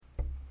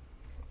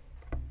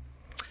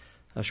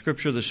Our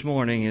scripture this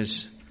morning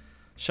is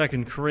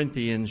 2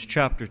 Corinthians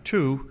chapter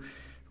 2,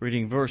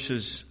 reading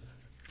verses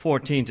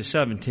 14 to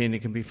 17.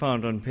 It can be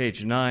found on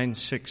page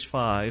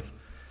 965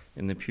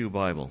 in the Pew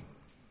Bible.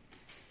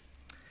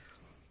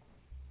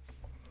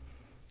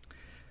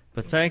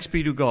 But thanks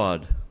be to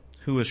God,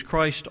 who is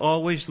Christ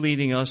always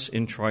leading us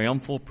in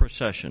triumphal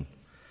procession,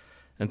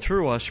 and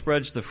through us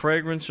spreads the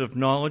fragrance of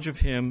knowledge of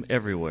Him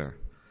everywhere.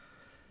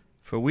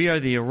 For we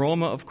are the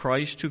aroma of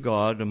Christ to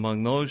God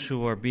among those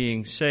who are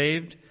being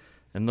saved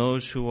and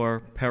those who are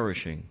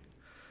perishing.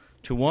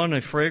 To one a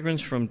fragrance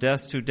from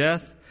death to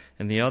death,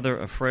 and the other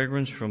a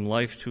fragrance from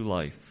life to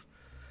life.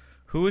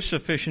 Who is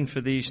sufficient for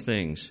these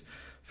things?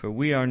 For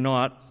we are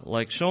not,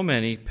 like so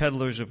many,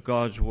 peddlers of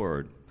God's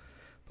word,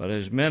 but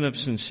as men of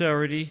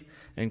sincerity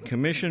and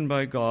commissioned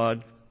by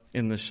God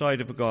in the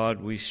sight of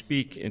God, we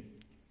speak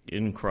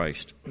in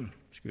Christ.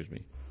 Excuse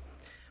me.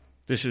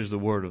 This is the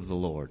word of the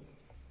Lord.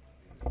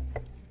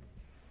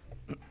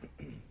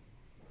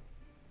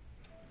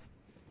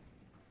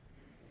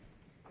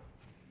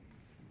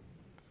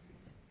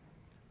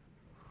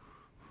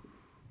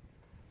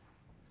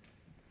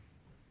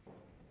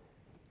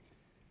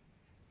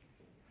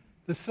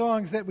 The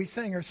songs that we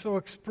sing are so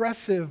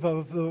expressive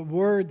of the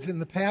words in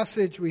the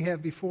passage we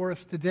have before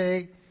us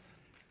today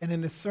and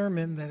in the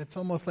sermon that it's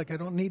almost like I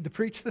don't need to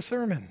preach the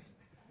sermon.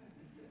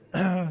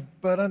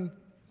 But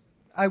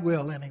I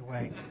will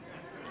anyway.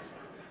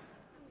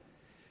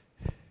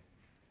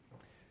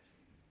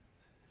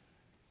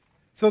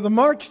 So the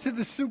march to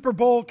the Super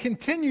Bowl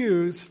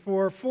continues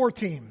for 4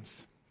 teams.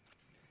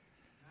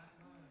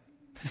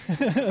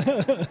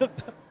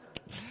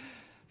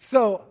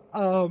 So,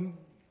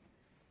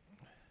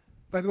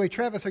 by the way,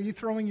 Travis, are you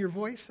throwing your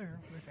voice? Or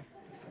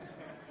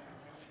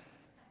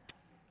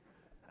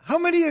how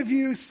many of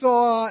you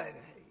saw,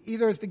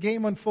 either as the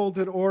game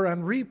unfolded or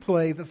on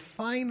replay, the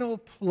final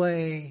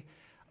play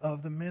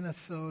of the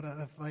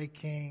Minnesota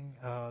Viking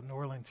New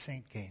Orleans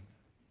Saint game?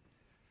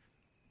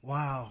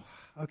 Wow.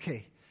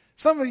 Okay.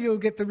 Some of you will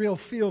get the real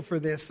feel for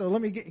this, so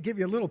let me give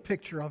you a little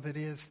picture of it.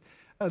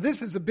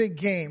 This is a big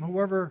game.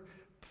 Whoever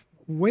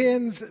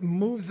wins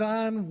moves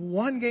on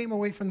one game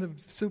away from the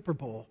Super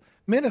Bowl.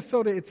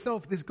 Minnesota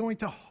itself is going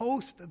to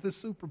host the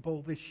Super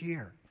Bowl this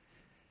year.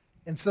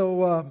 And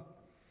so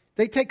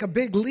they take a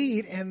big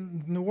lead,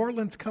 and New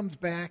Orleans comes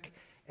back,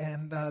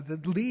 and the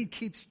lead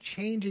keeps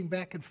changing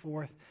back and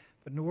forth.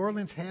 But New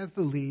Orleans has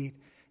the lead,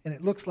 and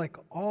it looks like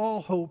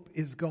all hope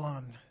is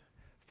gone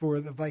for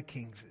the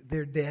Vikings.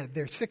 They're dead.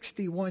 They're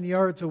 61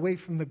 yards away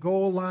from the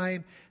goal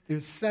line.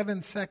 There's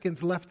 7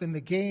 seconds left in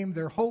the game.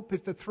 Their hope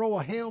is to throw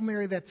a Hail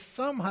Mary that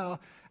somehow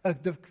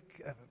the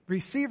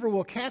receiver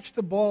will catch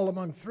the ball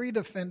among 3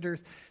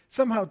 defenders,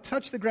 somehow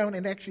touch the ground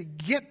and actually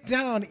get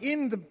down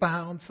in the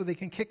bounds so they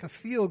can kick a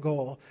field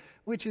goal,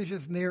 which is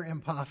just near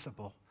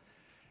impossible.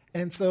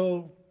 And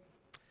so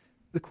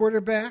the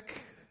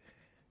quarterback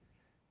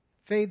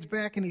fades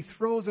back and he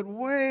throws it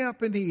way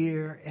up in the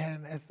air.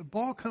 And as the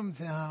ball comes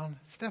down,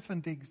 Stefan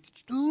Diggs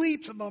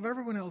leaps above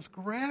everyone else,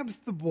 grabs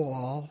the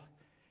ball,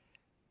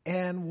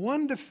 and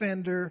one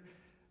defender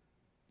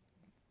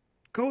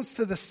goes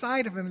to the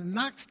side of him and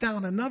knocks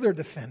down another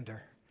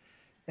defender.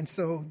 And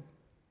so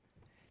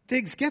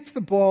Diggs gets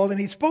the ball, and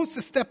he's supposed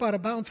to step out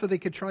of bounds so they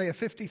could try a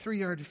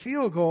 53-yard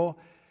field goal,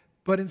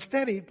 but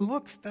instead he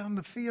looks down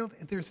the field,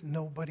 and there's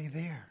nobody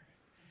there.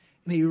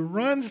 And he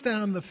runs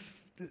down the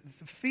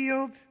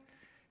field,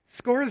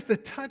 scores the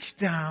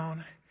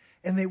touchdown,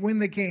 and they win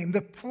the game.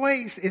 The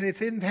place, and it's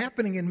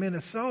happening in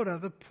Minnesota,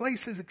 the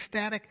place is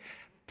ecstatic.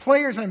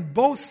 Players on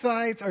both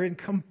sides are in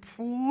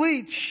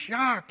complete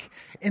shock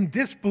and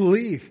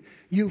disbelief,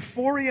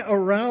 euphoria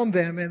around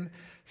them. And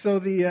so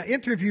the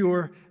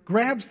interviewer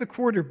grabs the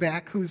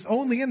quarterback, who's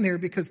only in there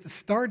because the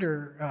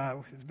starter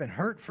has been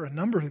hurt for a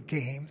number of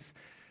games.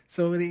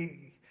 So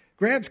he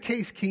grabs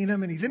Case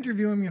Keenum, and he's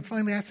interviewing him and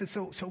finally asks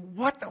him, so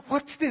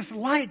what's this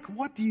like?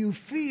 What do you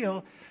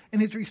feel?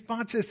 And his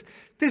response is,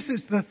 this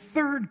is the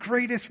 3rd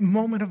greatest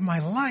moment of my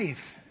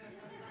life.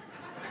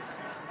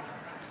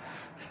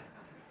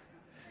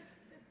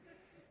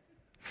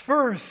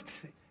 First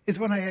is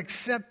when I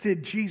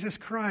accepted Jesus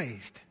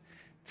Christ.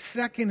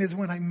 Second is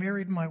when I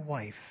married my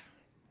wife.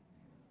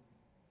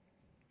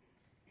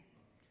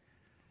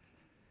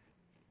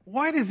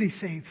 Why does he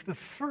say the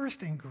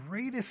first and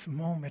greatest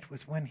moment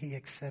was when he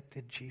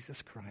accepted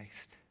Jesus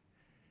Christ?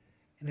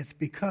 And it's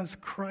because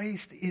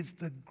Christ is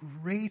the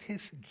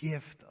greatest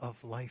gift of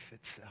life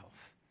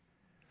itself.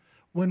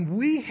 When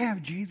we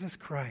have Jesus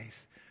Christ,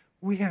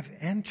 we have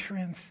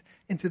entrance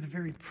into the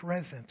very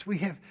presence. We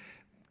have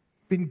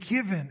been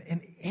given an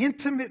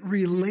intimate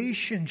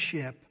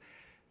relationship,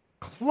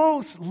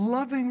 close,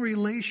 loving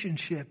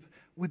relationship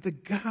with the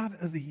God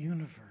of the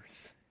universe.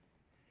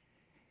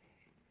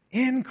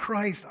 In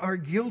Christ, our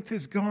guilt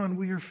is gone.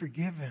 We are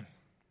forgiven.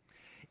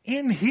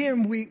 In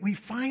Him, we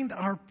find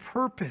our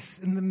purpose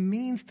and the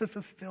means to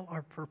fulfill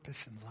our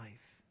purpose in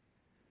life.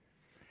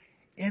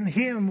 In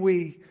Him,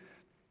 we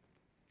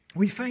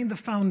find the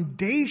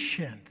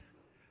foundation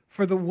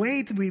for the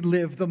way that we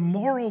live, the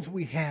morals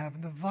we have,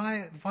 and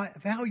the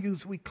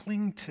values we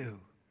cling to.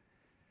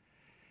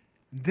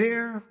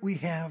 There we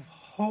have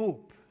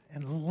hope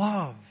and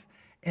love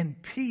and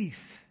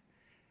peace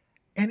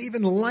and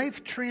even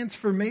life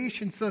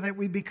transformation so that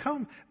we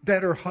become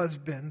better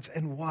husbands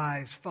and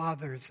wives,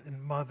 fathers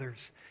and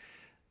mothers,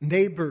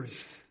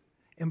 neighbors,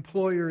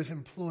 employers,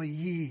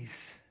 employees,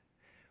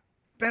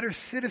 better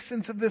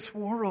citizens of this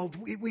world.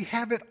 We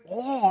have it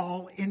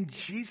all in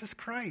Jesus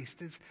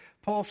Christ. As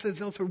Paul says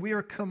elsewhere, we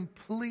are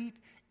complete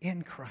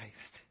in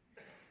Christ.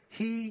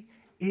 He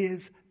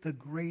is the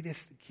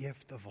greatest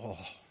gift of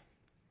all.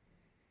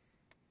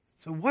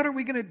 So what are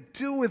we going to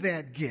do with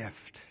that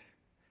gift?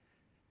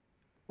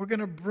 We're going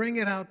to bring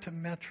it out to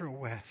Metro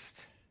West.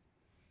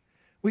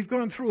 We've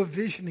gone through a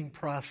visioning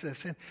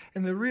process,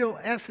 and the real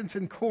essence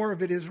and core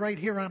of it is right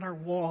here on our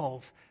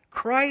walls.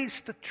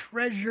 Christ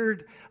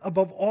treasured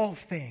above all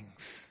things.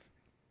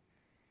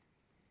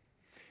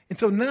 And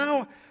so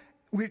now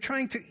we're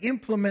trying to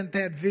implement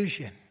that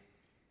vision.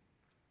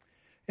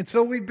 And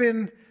so we've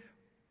been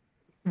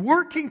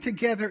working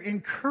together,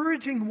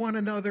 encouraging one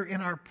another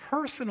in our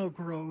personal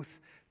growth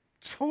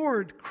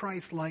toward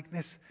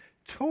Christ-likeness,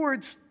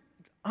 towards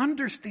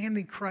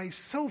understanding Christ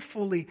so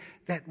fully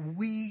that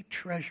we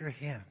treasure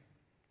Him.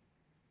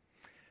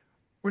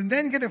 We're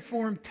then going to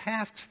form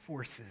task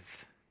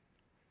forces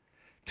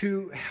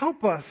to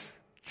help us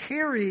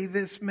carry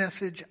this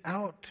message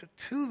out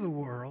to the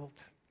world.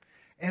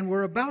 And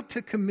we're about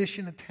to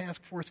commission a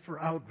task force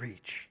for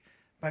outreach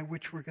by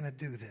which we're going to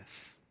do this.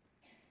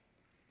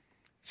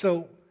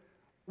 So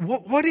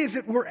what is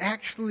it we're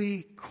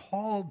actually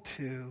called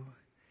to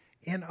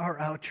in our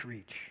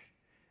outreach?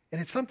 And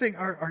it's something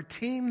our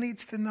team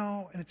needs to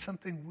know, and it's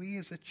something we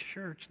as a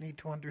church need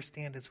to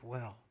understand as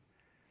well.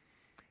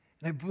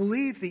 And I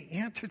believe the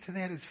answer to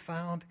that is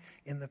found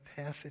in the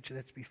passage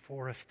that's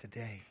before us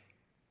today.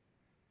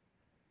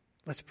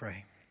 Let's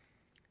pray.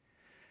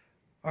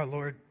 Our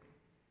Lord,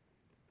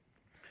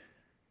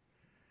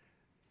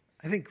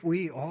 I think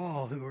we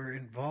all who are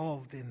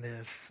involved in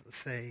this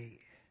say,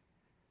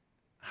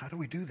 how do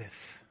we do this?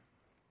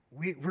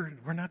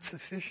 We're not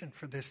sufficient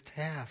for this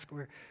task.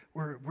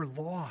 We're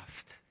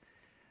lost.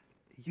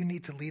 You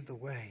need to lead the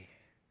way.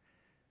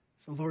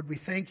 So Lord, we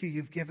thank you.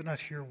 You've given us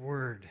your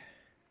word.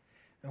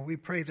 And we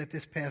pray that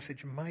this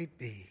passage might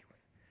be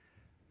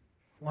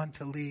one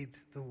to lead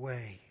the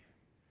way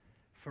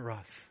for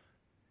us.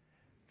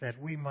 That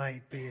we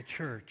might be a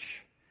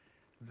church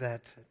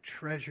that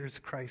treasures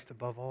Christ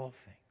above all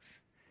things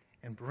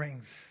and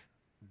brings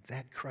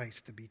that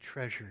Christ to be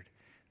treasured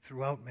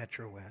throughout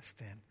Metro West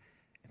and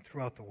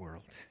throughout the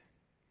world.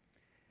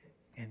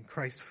 In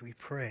Christ we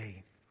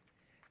pray.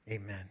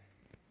 Amen.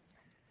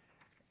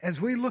 As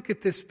we look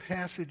at this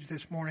passage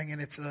this morning, and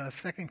it's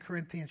 2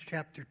 Corinthians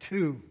chapter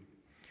 2.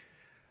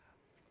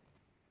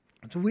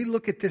 As we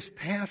look at this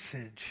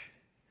passage,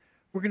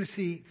 we're going to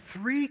see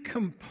three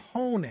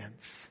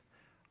components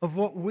of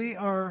what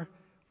we're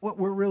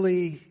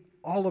really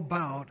all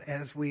about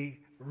as we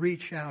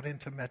reach out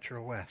into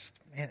Metro West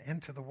and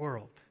into the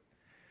world.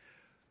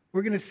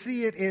 We're going to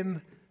see it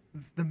in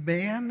the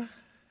man,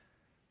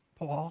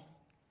 Paul,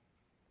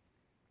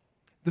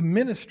 the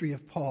ministry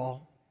of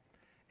Paul,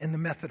 and the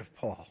method of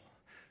Paul.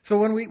 So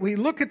when we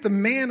look at the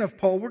man of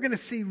Paul, we're going to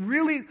see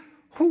really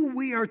who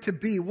we are to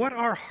be, what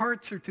our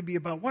hearts are to be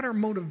about, what our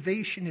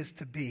motivation is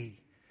to be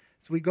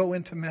as we go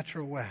into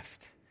Metro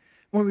West.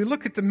 When we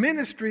look at the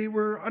ministry,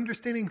 we're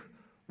understanding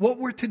what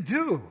we're to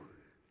do.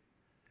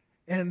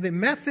 And the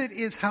method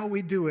is how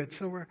we do it.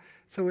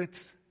 So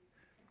it's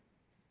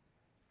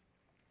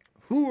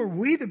who are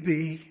we to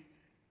be,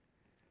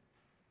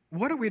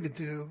 what are we to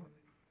do,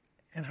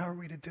 and how are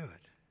we to do it?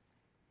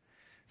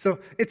 So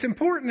it's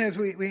important as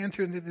we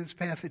enter into this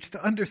passage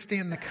to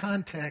understand the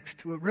context,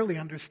 to really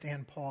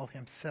understand Paul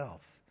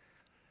himself.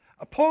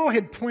 Paul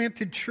had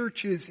planted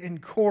churches in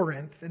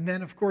Corinth, and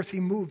then, of course,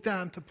 he moved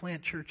on to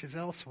plant churches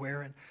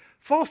elsewhere. And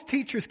false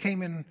teachers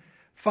came in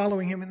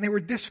following him, and they were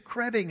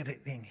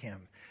discrediting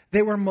him.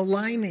 They were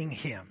maligning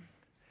him.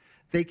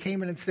 They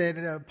came in and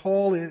said,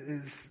 Paul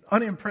is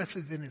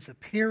unimpressive in his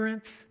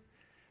appearance.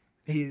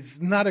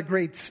 He's not a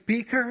great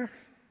speaker.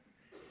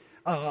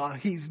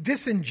 He's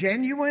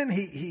disingenuous.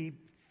 He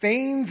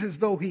feigns as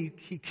though he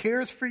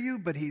cares for you,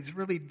 but he's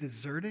really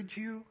deserted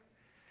you.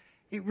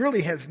 He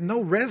really has no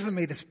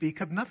resume to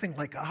speak of, nothing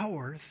like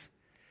ours.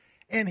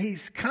 And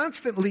he's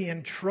constantly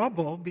in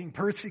trouble, being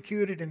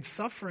persecuted and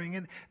suffering.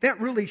 And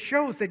that really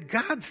shows that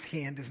God's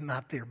hand is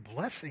not there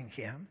blessing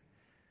him.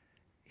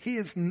 He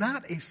is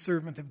not a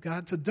servant of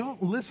God, so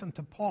don't listen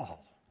to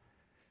Paul.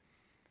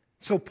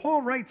 So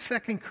Paul writes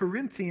 2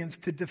 Corinthians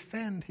to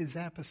defend his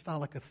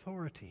apostolic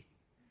authority.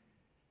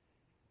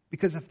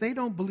 Because if they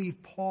don't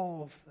believe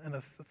Paul's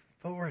an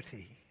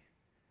authority,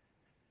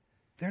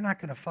 they're not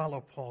going to follow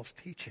Paul's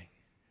teaching.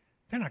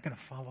 They're not going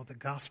to follow the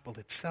gospel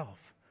itself.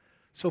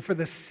 So for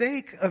the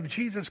sake of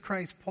Jesus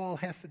Christ, Paul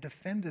has to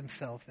defend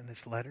himself in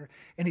this letter.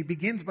 And he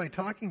begins by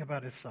talking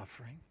about his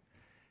suffering,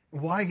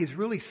 why he's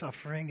really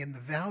suffering, and the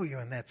value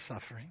in that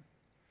suffering.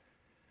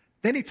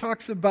 Then he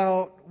talks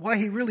about why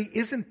he really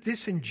isn't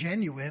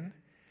disingenuous.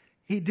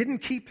 He didn't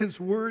keep his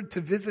word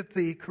to visit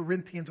the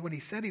Corinthians when he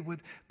said he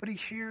would, but he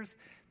shares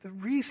the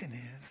reason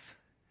is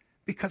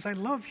because I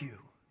love you.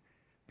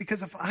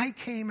 Because if I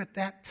came at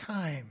that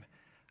time,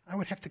 I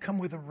would have to come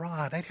with a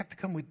rod. I'd have to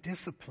come with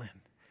discipline.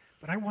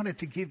 But I wanted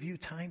to give you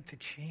time to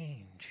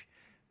change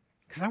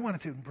because I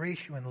wanted to embrace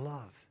you in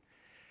love.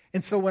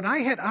 And so when I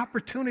had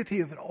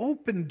opportunity of an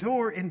open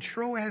door in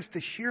Troas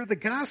to share the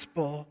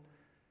gospel,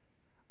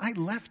 I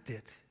left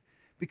it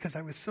because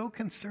I was so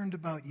concerned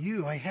about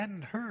you. I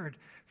hadn't heard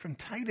from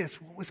Titus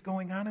what was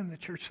going on in the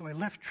church, so I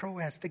left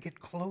Troas to get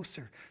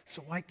closer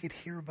so I could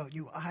hear about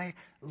you. I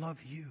love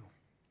you.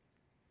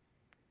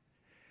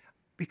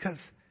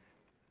 Because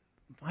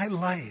my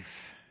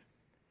life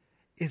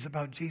is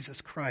about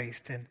Jesus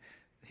Christ, and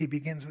he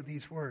begins with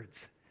these words.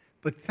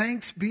 But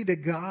thanks be to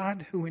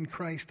God who in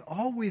Christ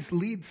always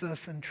leads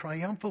us in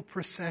triumphal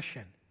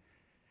procession,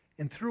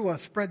 and through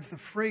us spreads the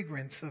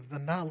fragrance of the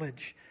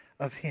knowledge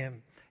of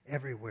him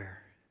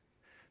everywhere.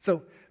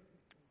 So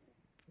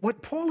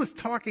what Paul is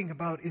talking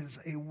about is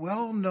a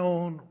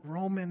well-known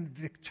Roman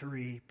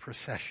victory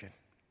procession.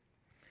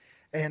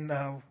 And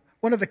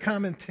one of the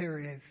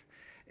commentaries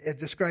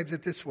describes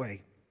it this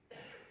way.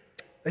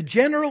 A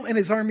general and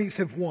his armies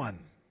have won.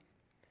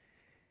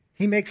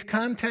 He makes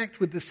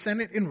contact with the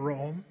Senate in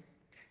Rome,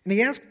 and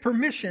he asks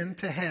permission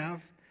to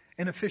have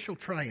an official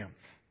triumph.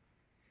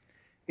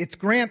 It's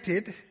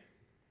granted,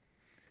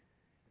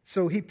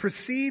 so he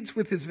proceeds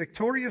with his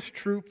victorious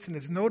troops and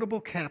his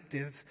notable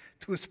captives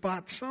to a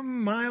spot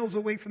some miles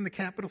away from the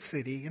capital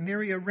city, and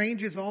there he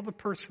arranges all the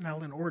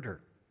personnel in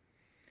order.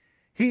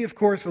 He, of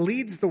course,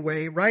 leads the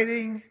way,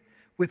 riding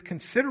with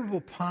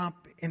considerable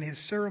pomp in his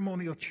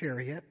ceremonial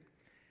chariot.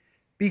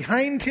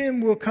 Behind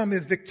him will come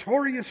his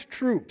victorious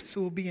troops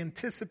who will be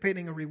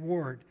anticipating a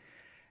reward,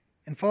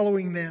 and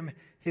following them,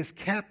 his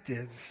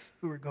captives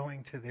who are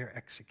going to their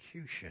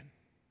execution.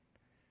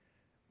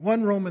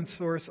 One Roman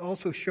source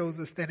also shows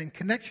us that in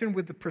connection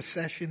with the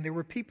procession, there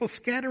were people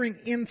scattering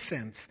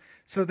incense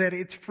so that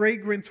its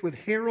fragrance would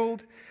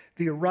herald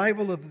the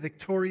arrival of the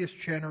victorious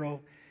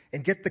general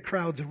and get the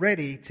crowds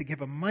ready to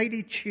give a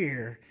mighty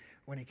cheer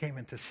when he came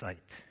into sight.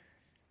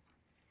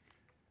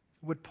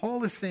 What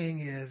Paul is saying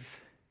is,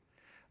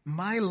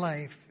 my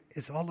life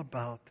is all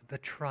about the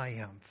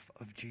triumph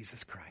of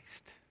Jesus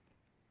Christ.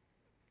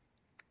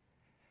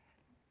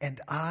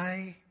 And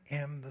I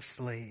am the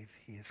slave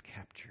he has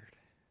captured.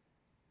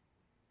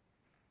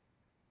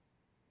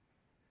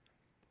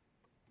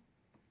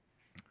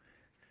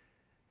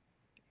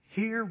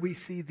 Here we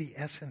see the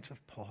essence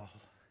of Paul.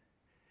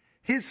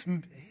 His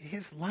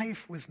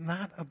life was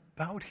not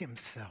about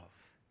himself.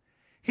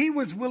 He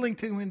was willing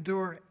to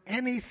endure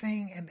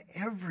anything and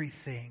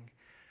everything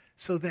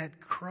so that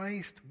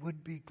Christ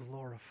would be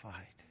glorified.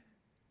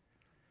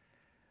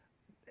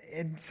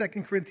 In 2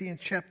 Corinthians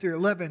chapter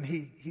 11,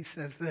 he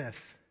says this.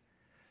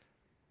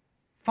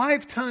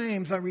 5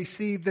 times I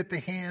received at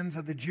the hands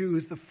of the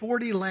Jews the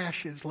 40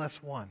 lashes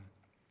less one.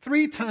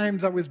 3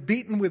 times I was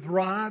beaten with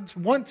rods.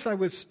 Once I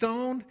was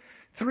stoned.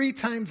 3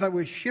 times I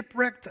was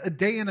shipwrecked. A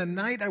day and a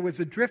night I was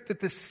adrift at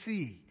the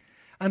sea.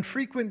 On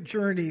frequent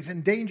journeys,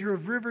 in danger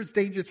of rivers,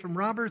 dangers from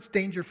robbers,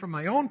 danger from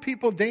my own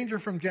people, danger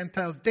from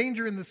Gentiles,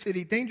 danger in the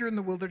city, danger in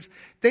the wilderness,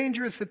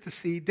 dangerous at the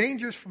sea,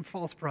 dangers from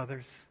false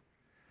brothers.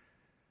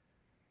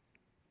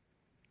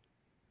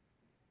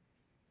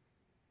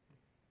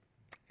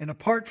 And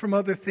apart from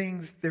other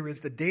things, there is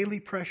the daily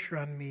pressure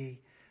on me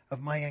of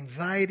my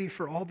anxiety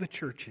for all the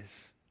churches.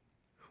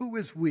 Who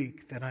is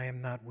weak that I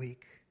am not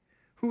weak?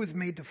 Who is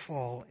made to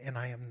fall and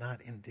I am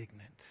not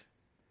indignant?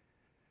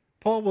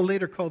 Paul will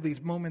later call these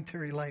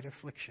momentary light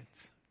afflictions.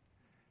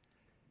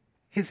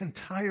 His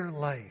entire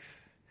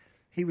life,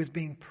 he was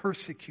being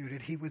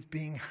persecuted. He was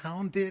being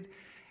hounded,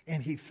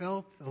 and he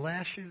felt the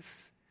lashes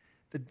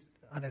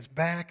on his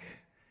back,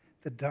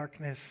 the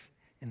darkness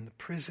in the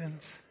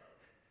prisons.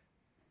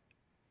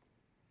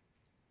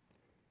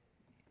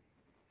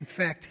 In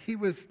fact, he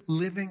was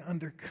living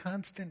under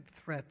constant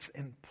threats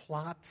and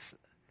plots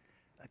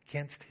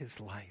against his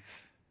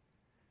life.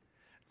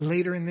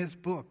 Later in this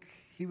book,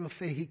 he will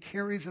say he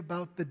carries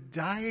about the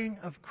dying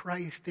of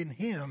Christ in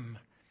him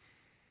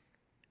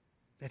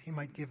that he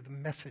might give the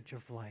message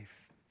of life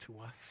to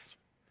us.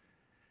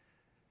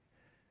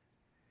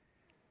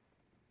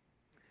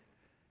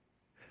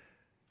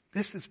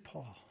 This is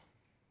Paul.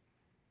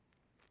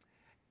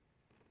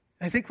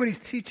 I think what he's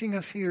teaching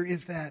us here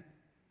is that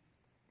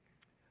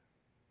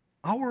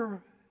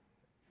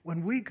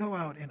when we go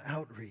out in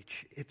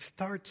outreach, it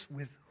starts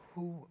with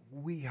who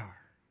we are.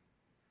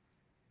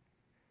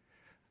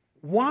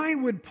 Why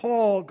would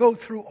Paul go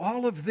through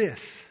all of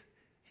this?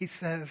 He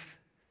says,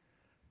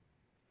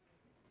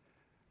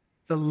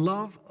 the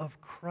love of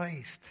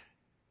Christ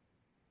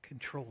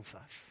controls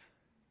us.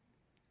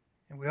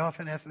 And we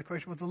often ask the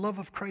question, well, the love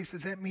of Christ,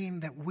 does that mean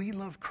that we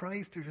love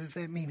Christ, or does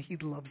that mean he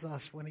loves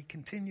us? When he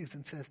continues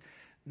and says,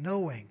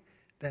 knowing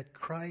that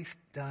Christ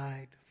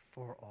died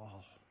for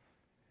all.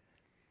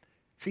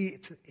 See,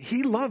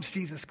 he loves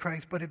Jesus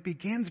Christ, but it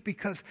begins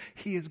because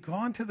he has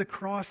gone to the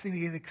cross and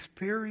he has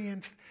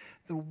experienced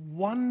the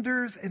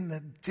wonders and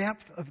the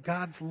depth of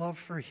God's love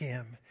for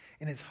him,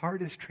 and his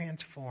heart is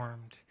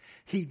transformed.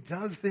 He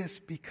does this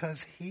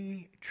because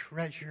he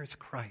treasures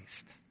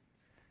Christ.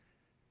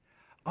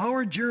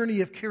 Our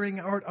journey of carrying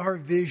out our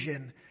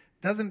vision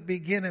doesn't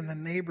begin in the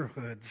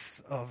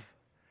neighborhoods of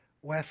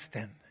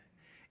Weston.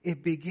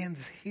 It begins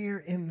here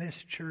in this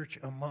church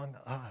among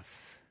us.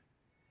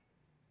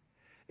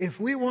 If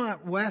we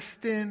want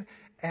Weston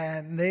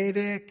and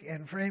Natick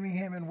and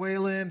Framingham and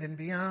Wayland and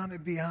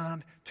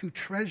beyond to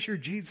treasure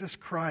Jesus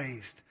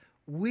Christ,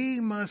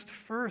 we must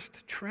first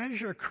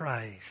treasure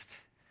Christ.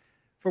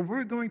 For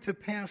we're going to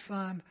pass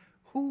on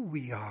who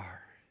we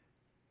are.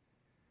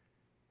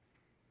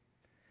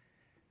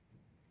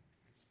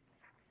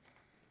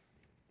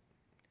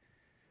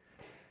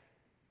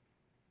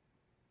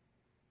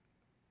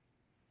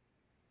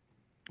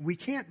 We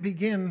can't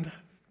begin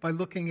by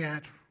looking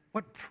at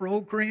what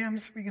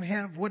programs we can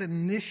have, what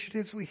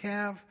initiatives we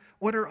have,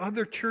 what are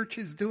other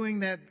churches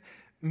doing that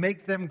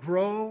make them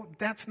grow.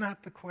 That's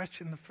not the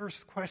question. The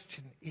first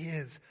question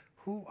is,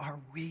 who are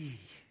we?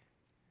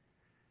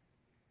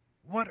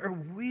 What are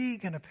we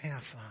going to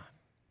pass on?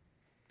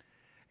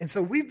 And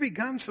so we've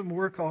begun some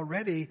work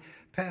already.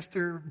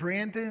 Pastor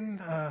Brandon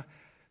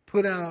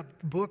put out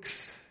books,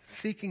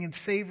 Seeking and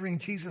Savoring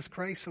Jesus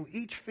Christ, so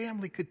each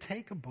family could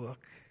take a book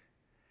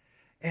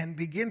and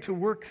begin to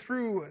work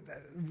through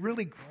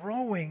really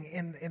growing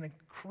in an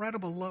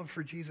incredible love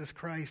for Jesus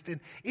Christ. And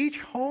each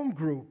home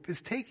group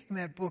is taking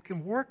that book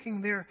and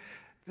working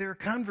their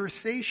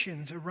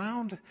conversations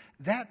around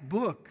that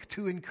book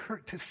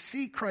to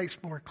see Christ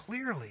more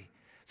clearly,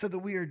 so that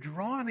we are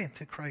drawn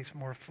into Christ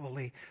more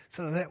fully,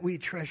 so that we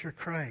treasure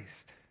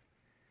Christ.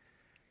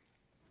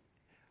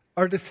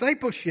 Our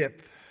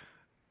discipleship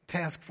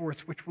task force,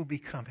 which will be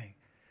coming,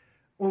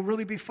 will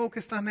really be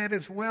focused on that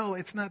as well.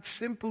 It's not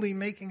simply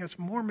making us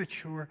more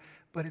mature,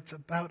 but it's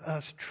about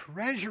us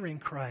treasuring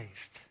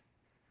Christ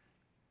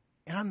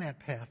on that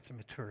path to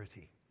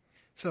maturity.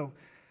 So,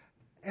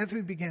 as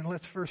we begin,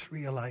 let's first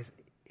realize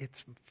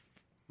it's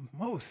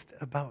most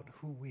about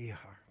who we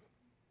are.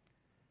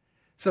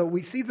 So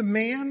we see the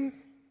man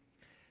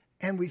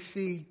and we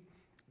see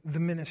the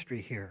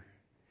ministry here.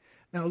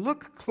 Now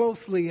look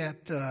closely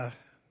at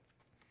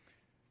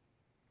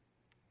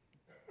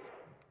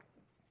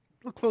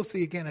look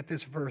closely again at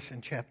this verse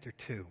in chapter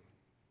 2.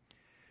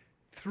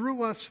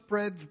 Through us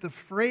spreads the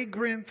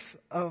fragrance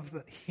of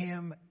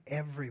him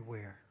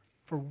everywhere,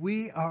 for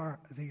we are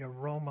the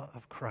aroma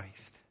of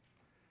Christ.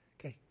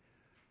 Okay,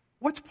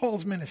 what's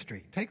Paul's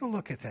ministry? Take a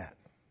look at that.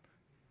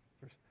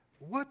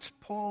 What's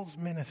Paul's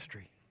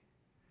ministry?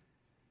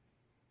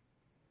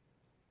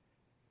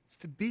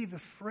 It's to be the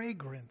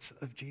fragrance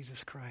of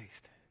Jesus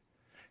Christ.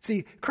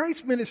 See,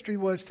 Christ's ministry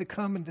was to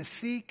come and to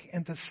seek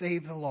and to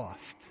save the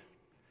lost.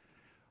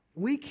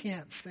 We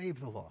can't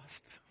save the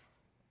lost.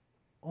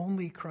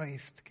 Only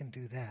Christ can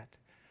do that.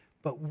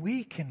 But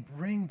we can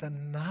bring the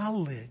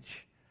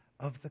knowledge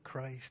of the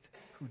Christ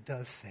who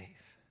does save.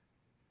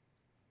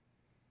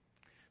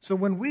 So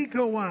when we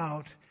go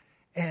out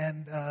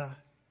and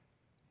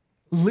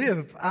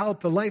live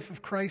out the life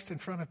of Christ in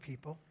front of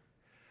people,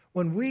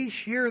 when we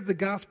share the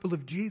gospel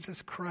of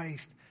Jesus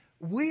Christ,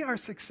 we are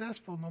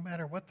successful no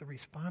matter what the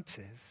response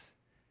is,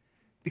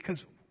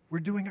 because we're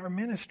doing our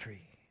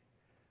ministry.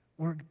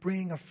 We're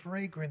bringing a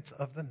fragrance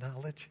of the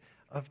knowledge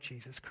of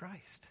Jesus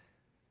Christ.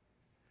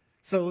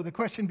 So the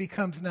question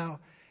becomes now,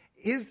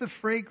 is the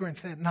fragrance,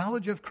 that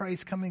knowledge of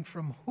Christ, coming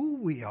from who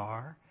we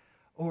are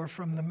or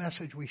from the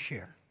message we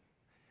share?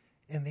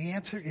 And the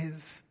answer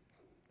is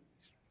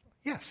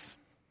yes.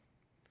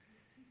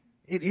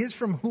 It is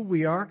from who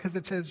we are, because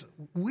it says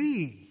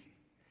we.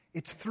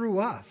 It's through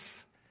us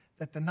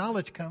that the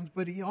knowledge comes,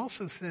 but he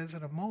also says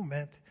in a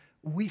moment,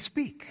 we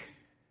speak.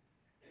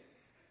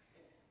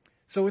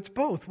 So it's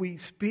both. We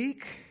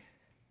speak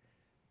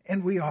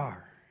and we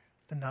are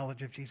the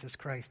knowledge of Jesus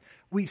Christ.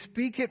 We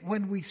speak it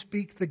when we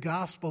speak the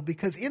gospel,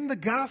 because in the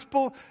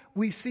gospel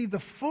we see the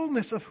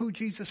fullness of who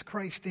Jesus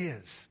Christ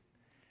is.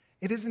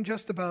 It isn't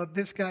just about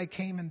this guy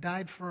came and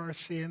died for our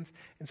sins,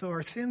 and so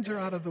our sins are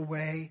out of the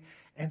way,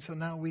 and so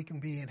now we can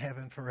be in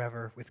heaven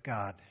forever with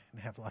God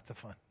and have lots of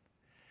fun.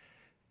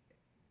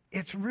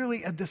 It's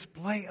really a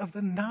display of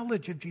the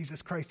knowledge of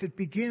Jesus Christ. It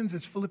begins,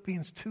 as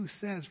Philippians 2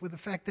 says, with the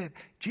fact that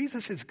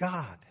Jesus is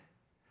God.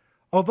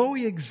 Although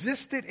he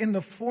existed in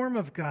the form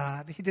of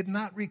God, he did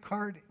not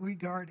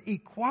regard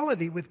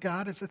equality with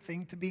God as a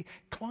thing to be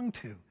clung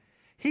to.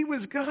 He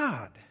was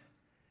God,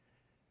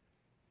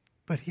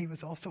 but he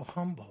was also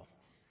humble.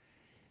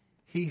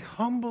 He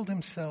humbled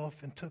himself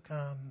and took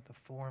on the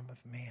form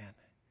of man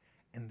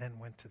and then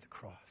went to the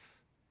cross.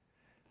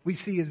 We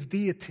see his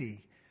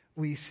deity.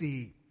 We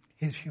see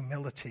his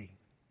humility.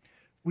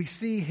 We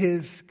see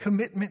his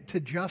commitment to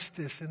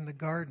justice in the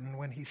garden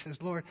when he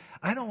says, Lord,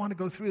 I don't want to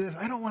go through this.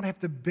 I don't want to have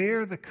to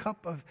bear the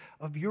cup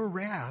of your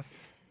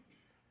wrath,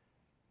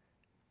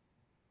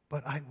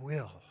 but I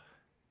will.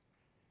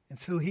 And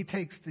so he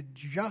takes the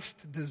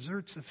just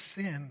deserts of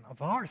sin,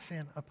 of our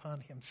sin, upon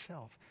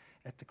himself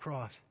at the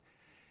cross.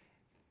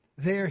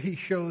 There he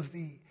shows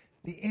the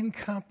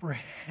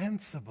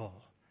incomprehensible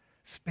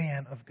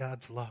span of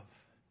God's love.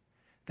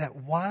 That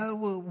while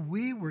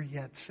we were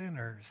yet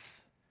sinners,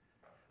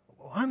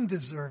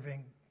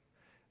 undeserving,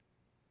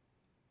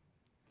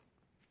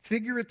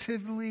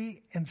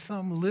 figuratively and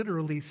some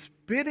literally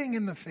spitting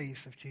in the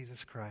face of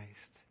Jesus Christ,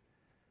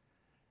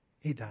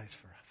 he dies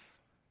for us.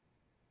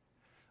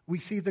 We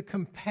see the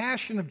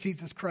compassion of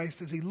Jesus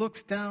Christ as he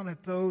looks down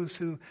at those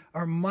who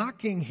are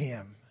mocking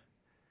him.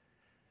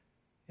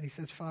 And he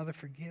says, Father,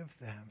 forgive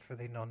them, for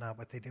they know not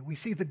what they do. We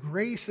see the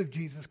grace of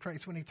Jesus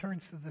Christ when he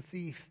turns to the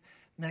thief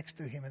next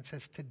to him and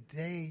says,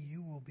 today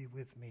you will be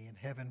with me in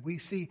heaven. We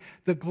see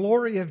the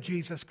glory of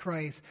Jesus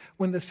Christ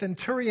when the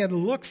centurion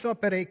looks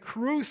up at a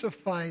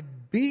crucified,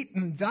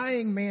 beaten,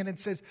 dying man and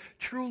says,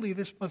 truly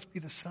this must be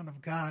the Son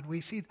of God.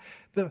 We see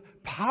the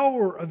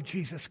power of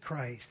Jesus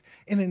Christ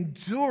in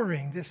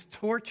enduring this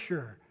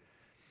torture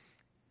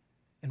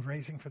and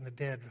raising from the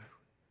dead.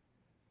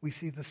 We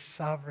see the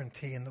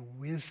sovereignty and the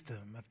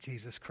wisdom of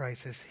Jesus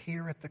Christ as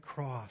here at the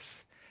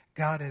cross,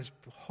 God is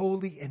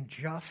holy and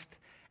just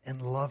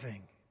and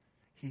loving.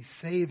 He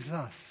saves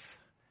us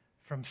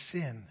from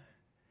sin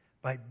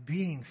by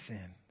being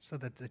sin so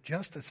that the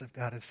justice of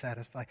God is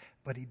satisfied.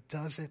 But he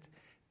does it,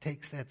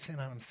 takes that sin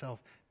on himself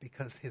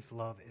because his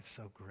love is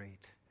so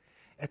great.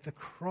 At the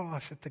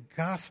cross, at the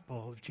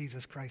gospel of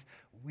Jesus Christ,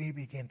 we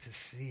begin to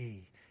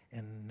see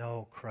and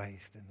know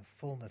Christ in the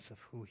fullness of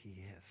who he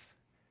is.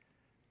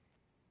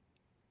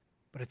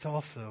 But it's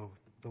also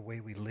the way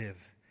we live.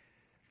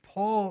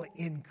 Paul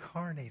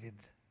incarnated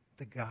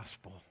the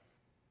gospel.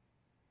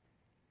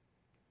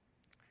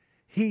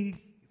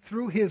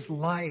 Through his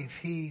life,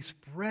 he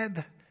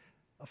spread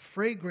a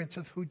fragrance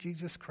of who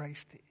Jesus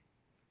Christ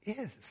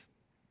is.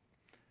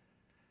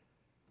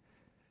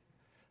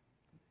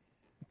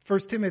 1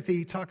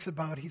 Timothy talks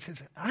about, he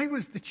says, I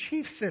was the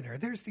chief sinner.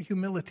 There's the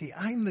humility.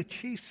 I'm the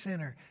chief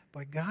sinner.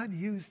 But God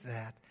used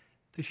that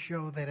to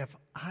show that if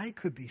I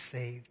could be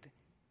saved,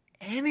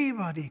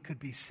 anybody could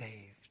be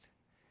saved.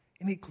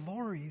 And he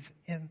glories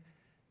in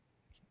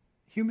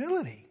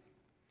humility.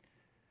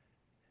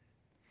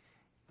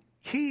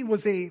 He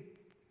was a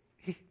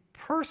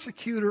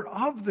persecutor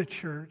of the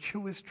church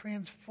who was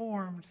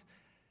transformed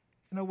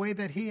in a way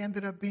that he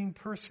ended up being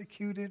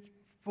persecuted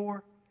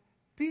for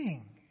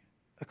being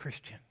a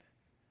Christian.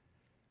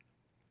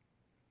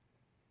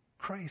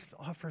 Christ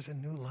offers a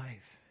new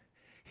life.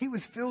 He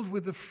was filled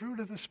with the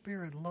fruit of the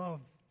Spirit, love,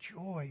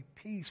 joy,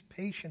 peace,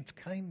 patience,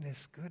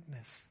 kindness,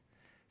 goodness,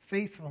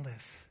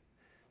 faithfulness,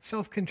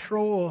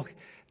 self-control.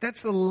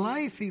 That's the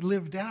life he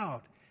lived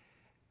out.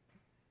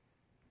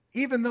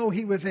 Even though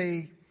he was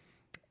a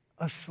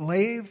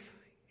slave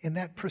in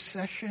that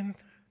procession,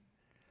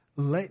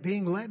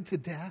 being led to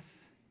death,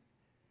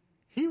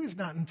 he was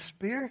not in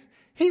despair.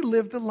 He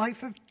lived a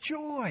life of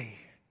joy.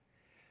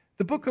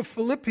 The book of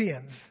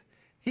Philippians,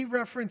 he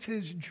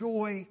references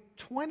joy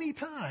 20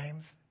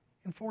 times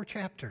in 4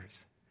 chapters,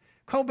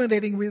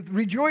 culminating with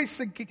rejoice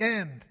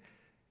again.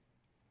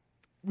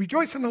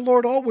 Rejoice in the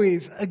Lord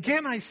always.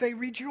 Again, I say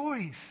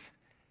rejoice.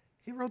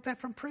 He wrote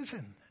that from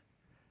prison.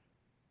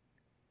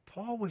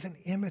 Paul was an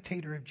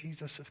imitator of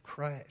Jesus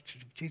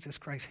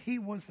Christ. He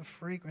was the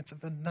fragrance of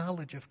the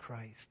knowledge of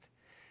Christ.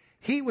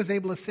 He was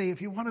able to say,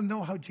 if you want to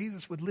know how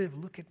Jesus would live,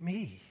 look at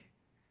me.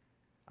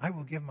 I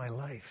will give my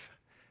life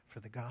for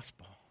the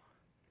gospel.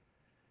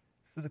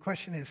 So the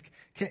question is,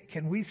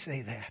 can we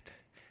say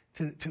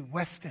that to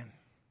Weston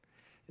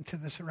and to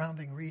the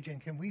surrounding region?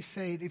 Can we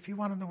say, if you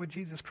want to know what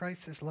Jesus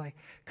Christ is like,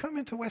 come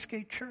into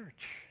Westgate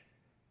Church.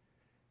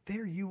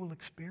 There you will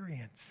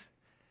experience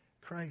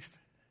Christ.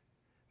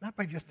 Not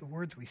by just the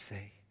words we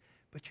say,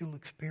 but you'll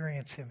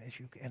experience him as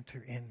you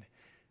enter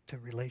into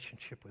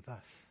relationship with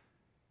us.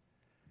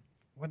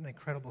 What an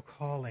incredible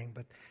calling,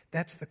 but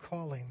that's the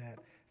calling that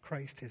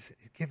Christ has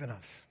given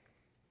us.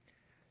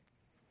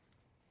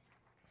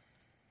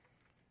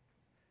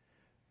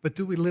 But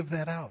do we live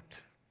that out?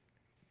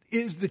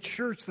 Is the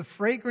church the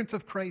fragrance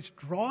of Christ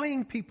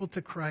drawing people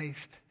to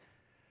Christ?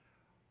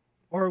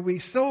 Or are we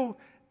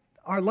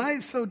our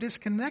lives so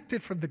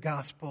disconnected from the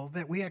gospel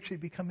that we actually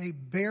become a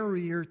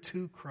barrier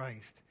to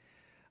Christ?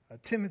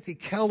 Timothy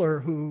Keller,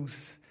 who's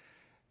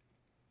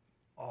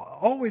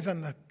always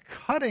on the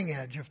cutting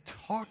edge of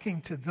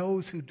talking to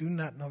those who do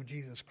not know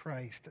Jesus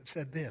Christ,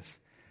 said this: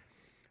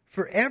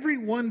 for every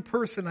one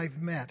person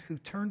I've met who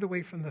turned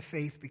away from the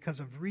faith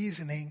because of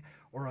reasoning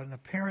or an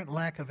apparent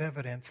lack of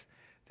evidence,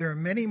 there are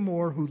many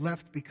more who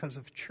left because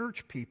of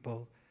church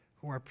people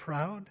who are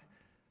proud,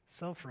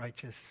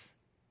 self-righteous,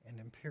 and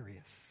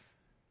imperious.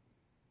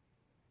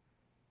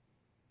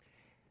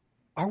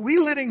 Are we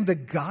letting the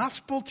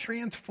gospel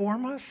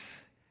transform us?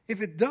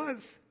 If it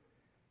does,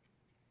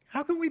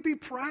 how can we be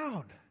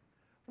proud?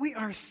 We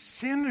are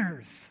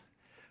sinners.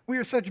 We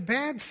are such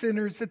bad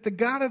sinners that the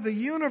God of the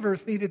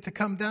universe needed to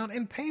come down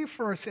and pay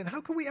for our sin.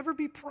 How can we ever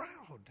be proud?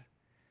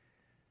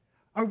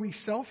 Are we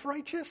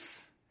self-righteous?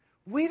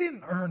 We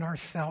didn't earn our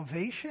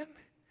salvation.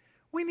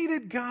 We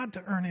needed God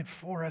to earn it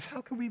for us.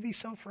 How could we be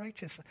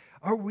self-righteous?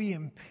 Are we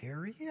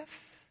imperious?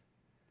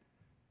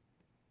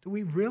 Do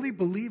we really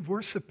believe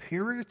we're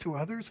superior to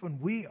others when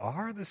we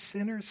are the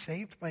sinners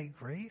saved by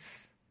grace?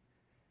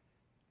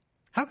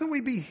 How can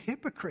we be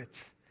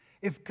hypocrites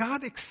if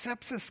God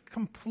accepts us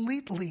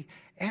completely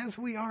as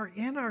we are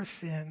in our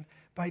sin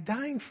by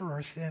dying for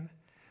our sin?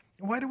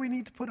 Why do we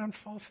need to put on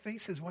false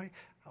faces? Why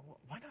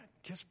not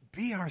just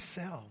be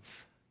ourselves?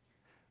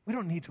 We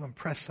don't need to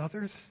impress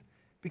others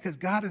because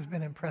God has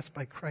been impressed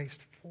by Christ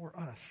for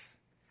us.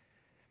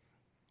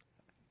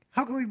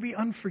 How can we be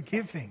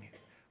unforgiving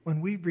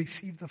when we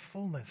receive the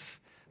fullness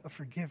of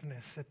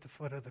forgiveness at the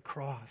foot of the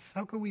cross?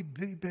 How can we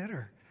be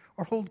bitter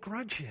or hold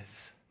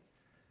grudges?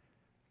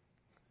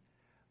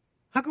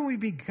 How can we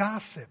be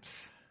gossips,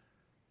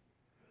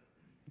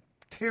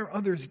 tear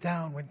others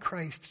down when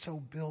Christ so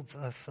builds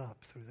us up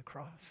through the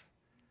cross?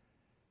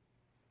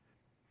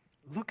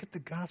 Look at the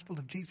gospel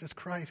of Jesus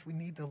Christ. We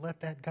need to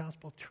let that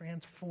gospel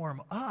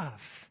transform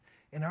us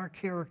in our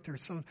character.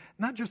 So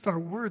not just our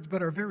words,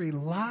 but our very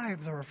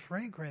lives are a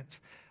fragrance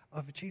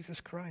of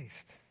Jesus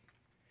Christ.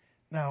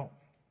 Now,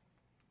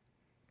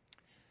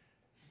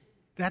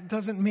 that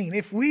doesn't mean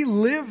if we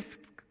live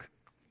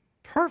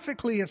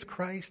perfectly as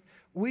Christ,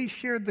 we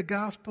shared the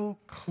gospel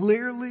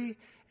clearly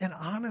and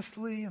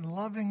honestly and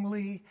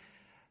lovingly,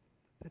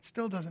 that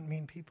still doesn't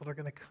mean people are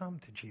going to come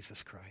to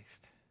Jesus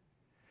Christ.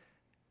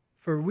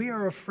 For we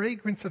are a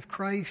fragrance of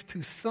Christ.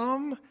 To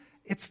some,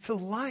 it's to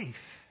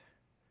life.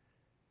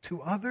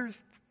 To others,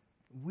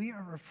 we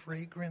are a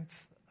fragrance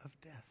of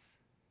death.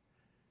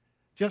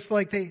 Just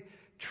like they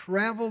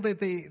traveled at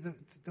the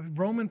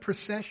Roman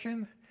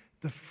procession,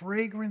 the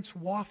fragrance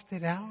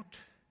wafted out,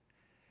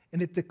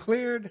 and it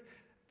declared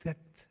that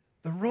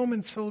the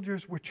Roman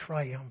soldiers were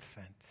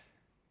triumphant.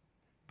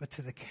 But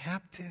to the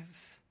captives,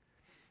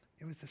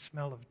 it was the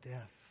smell of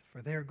death,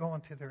 for they are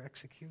going to their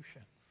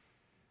execution.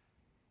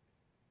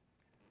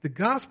 The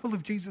gospel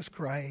of Jesus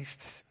Christ,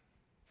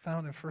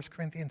 found in 1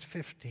 Corinthians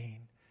 15,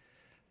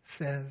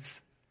 says,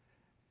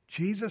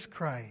 Jesus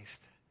Christ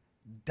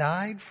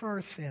died for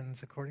our sins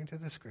according to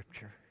the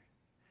Scripture.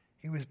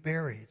 He was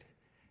buried,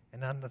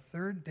 and on the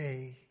third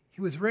day,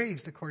 he was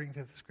raised according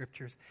to the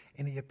Scriptures,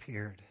 and he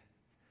appeared.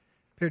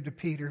 Appeared to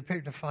Peter,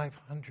 appeared to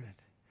 500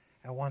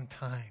 at one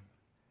time.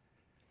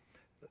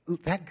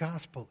 That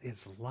gospel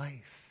is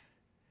life.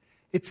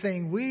 It's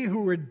saying we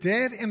who were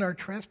dead in our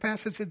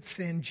trespasses and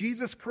sin,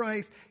 Jesus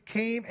Christ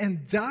came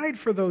and died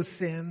for those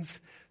sins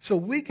so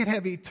we could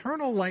have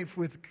eternal life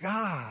with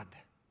God.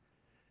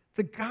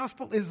 The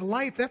gospel is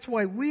life. That's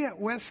why we at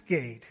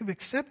Westgate, who've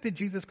accepted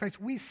Jesus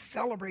Christ, we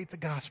celebrate the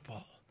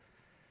gospel.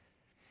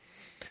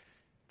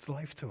 It's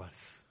life to us.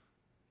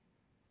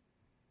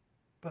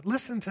 But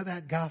listen to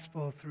that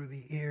gospel through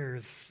the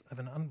ears of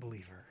an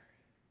unbeliever.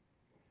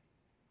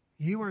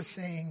 You are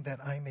saying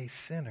that I'm a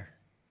sinner.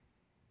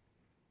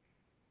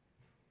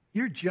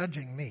 You're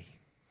judging me.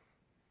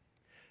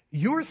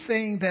 You're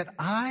saying that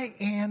I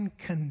am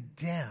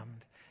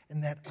condemned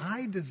and that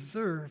I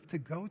deserve to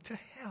go to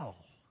hell.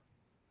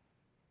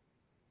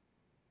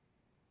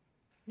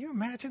 Can you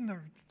imagine the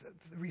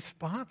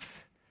response?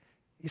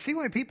 You see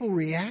why people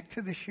react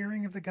to the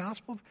sharing of the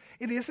gospel?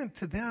 It isn't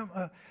to them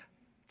a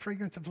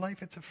fragrance of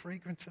life, it's a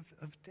fragrance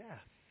of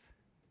death.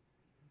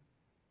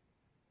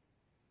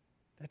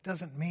 That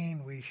doesn't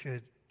mean we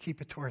should keep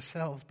it to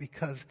ourselves,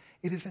 because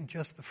it isn't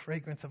just the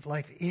fragrance of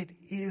life. It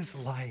is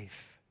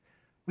life.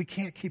 We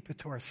can't keep it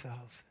to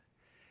ourselves.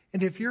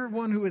 And if you're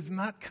one who has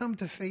not come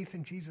to faith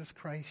in Jesus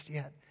Christ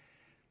yet,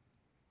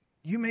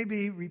 you may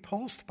be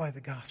repulsed by the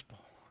gospel.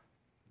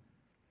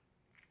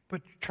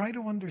 But try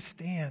to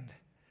understand,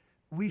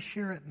 we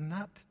share it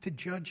not to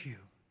judge you,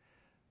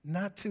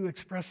 not to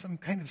express some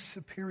kind of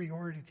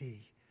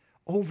superiority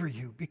over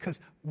you, because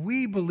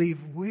we believe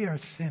we are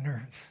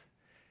sinners.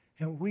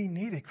 And we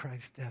needed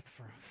Christ's death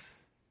for us.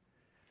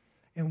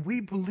 And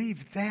we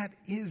believe that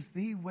is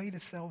the way to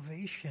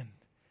salvation.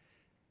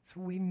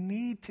 So we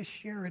need to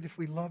share it if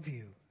we love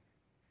you.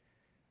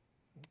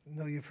 I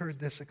know you've heard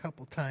this a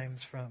couple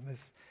times from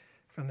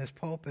this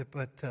pulpit,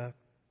 but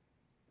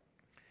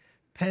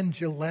Penn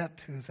Jillette,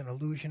 who's an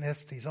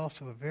illusionist, he's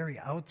also a very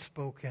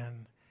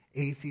outspoken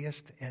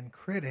atheist and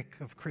critic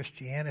of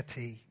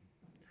Christianity,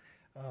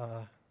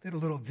 did a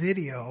little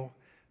video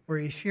where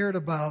he shared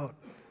about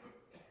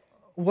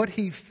what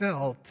he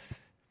felt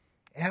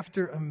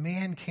after a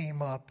man came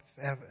up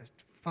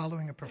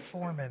following a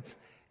performance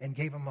and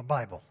gave him a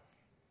Bible.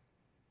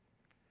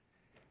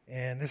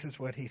 And this is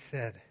what he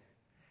said.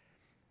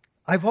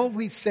 I've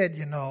always said,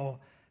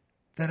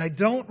 that I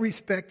don't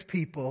respect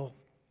people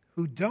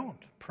who don't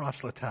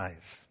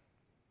proselytize.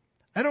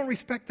 I don't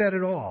respect that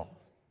at all.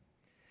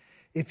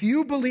 If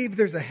you believe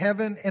there's a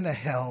heaven and a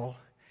hell,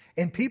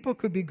 and people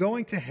could be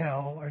going to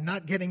hell or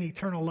not getting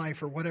eternal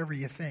life or whatever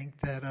you think,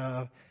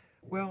 that,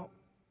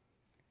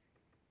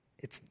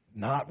 it's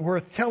not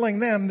worth telling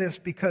them this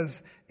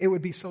because it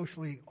would be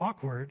socially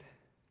awkward.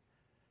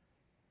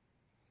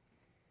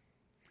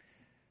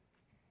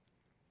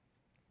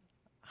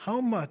 How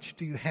much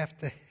do you have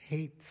to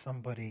hate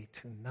somebody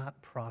to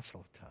not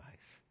proselytize?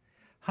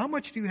 How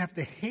much do you have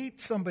to hate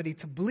somebody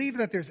to believe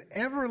that there's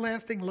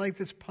everlasting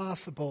life is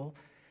possible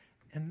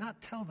and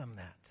not tell them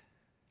that?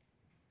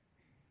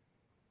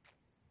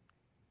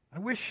 I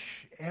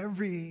wish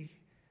every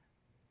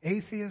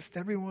atheist,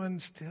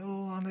 everyone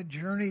still on a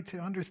journey to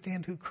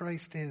understand who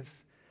Christ is,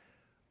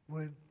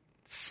 would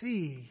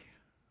see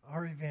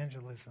our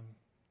evangelism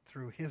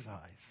through his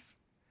eyes.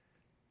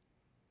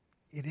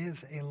 It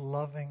is a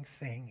loving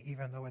thing,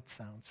 even though it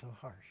sounds so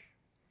harsh.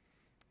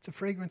 It's a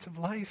fragrance of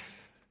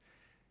life.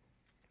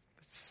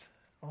 It's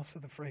also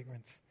the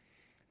fragrance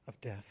of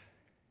death.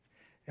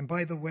 And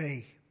by the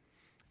way,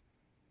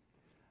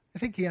 I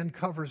think he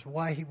uncovers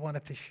why he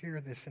wanted to share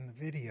this in the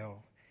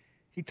video.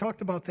 He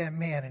talked about that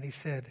man and he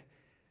said,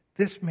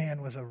 this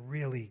man was a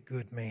really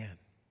good man.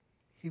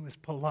 He was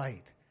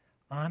polite,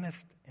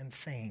 honest, and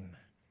sane.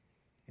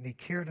 And he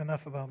cared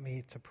enough about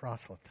me to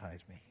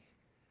proselytize me.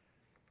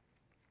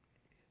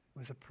 It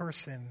was a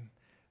person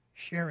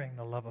sharing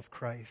the love of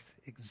Christ,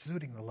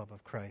 exuding the love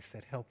of Christ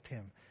that helped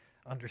him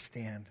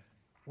understand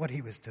what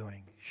he was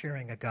doing,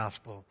 sharing a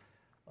gospel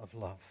of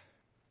love.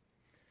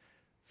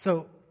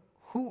 So,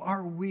 who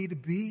are we to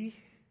be?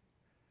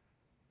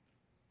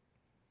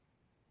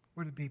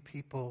 We're to be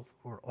people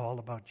who are all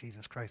about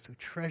Jesus Christ, who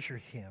treasure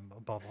him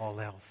above all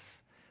else.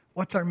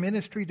 What's our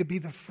ministry? To be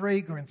the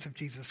fragrance of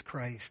Jesus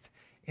Christ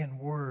in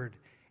word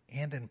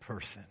and in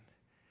person.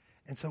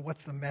 And so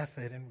what's the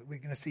method? And we're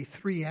going to see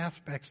three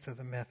aspects to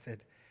the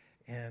method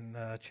in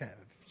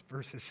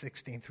verses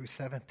 16 through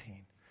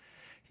 17.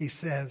 He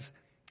says,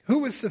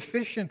 who is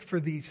sufficient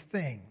for these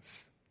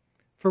things?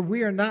 For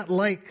we are not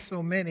like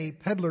so many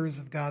peddlers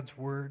of God's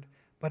word,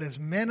 but as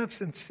men of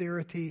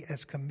sincerity,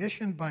 as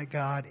commissioned by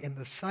God in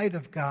the sight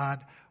of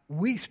God,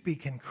 we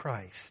speak in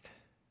Christ.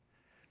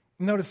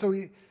 Notice, so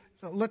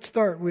let's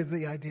start with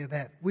the idea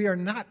that we are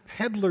not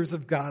peddlers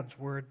of God's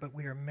word, but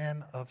we are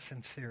men of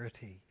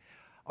sincerity.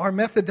 Our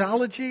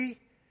methodology,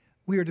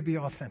 we are to be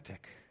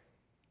authentic.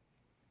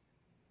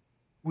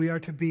 We are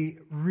to be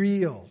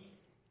real.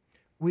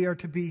 We are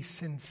to be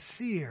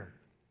sincere.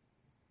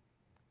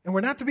 And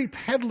we're not to be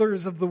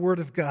peddlers of the Word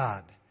of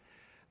God.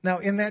 Now,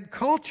 in that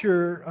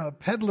culture,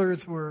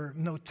 peddlers were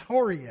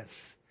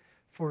notorious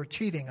for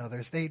cheating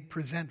others. They'd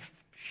present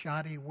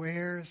shoddy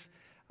wares.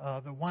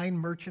 The wine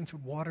merchants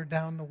would water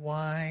down the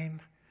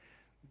wine.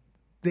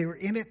 They were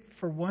in it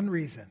for one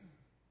reason,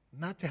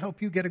 not to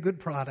help you get a good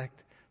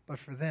product, but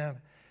for them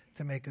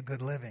to make a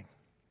good living.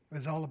 It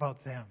was all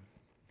about them.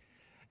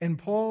 And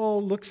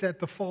Paul looks at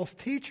the false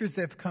teachers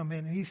that have come in,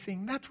 and he's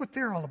saying that's what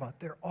they're all about.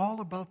 They're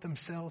all about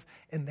themselves,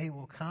 and they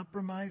will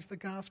compromise the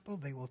gospel.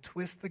 They will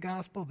twist the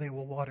gospel. They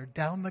will water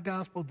down the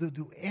gospel. They'll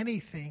do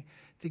anything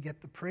to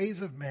get the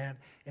praise of man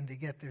and to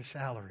get their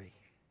salary.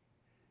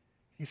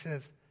 He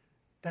says,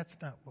 that's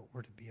not what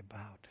we're to be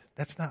about.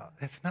 That's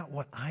not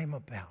what I'm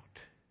about.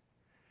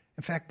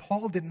 In fact,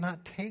 Paul did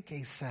not take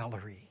a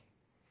salary.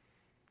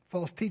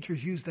 False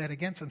teachers use that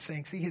against him,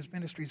 saying, see, his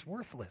ministry is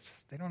worthless.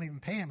 They don't even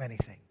pay him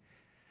anything.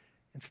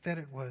 Instead,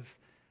 it was,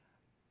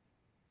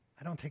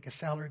 I don't take a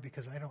salary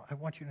because I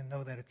want you to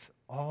know that it's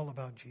all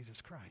about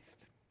Jesus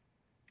Christ.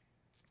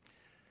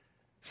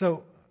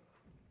 So,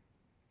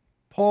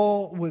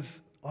 Paul was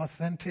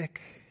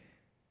authentic.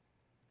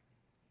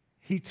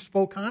 He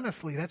spoke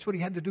honestly. That's what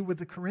he had to do with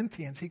the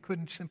Corinthians. He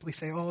couldn't simply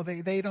say, oh,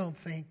 they don't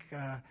think,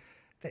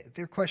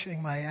 they're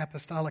questioning my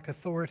apostolic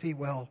authority.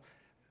 Well,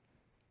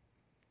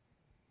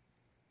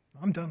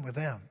 I'm done with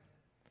them.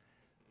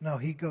 No,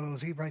 he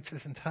writes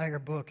this entire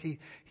book.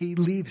 He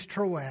leaves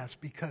Troas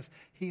because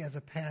he has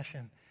a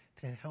passion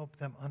to help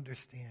them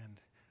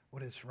understand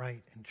what is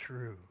right and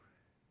true.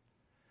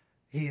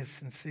 He is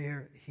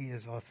sincere. He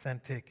is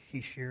authentic.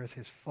 He shares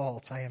his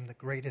faults. I am the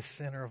greatest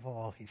sinner of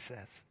all, he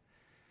says.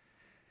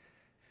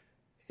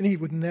 And he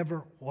would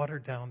never water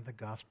down the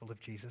gospel of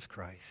Jesus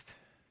Christ.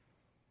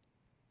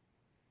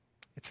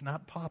 It's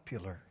not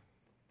popular.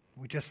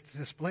 We just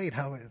displayed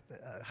how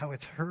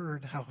it's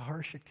heard, how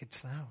harsh it could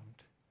sound.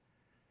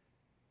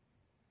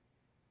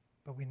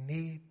 But we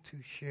need to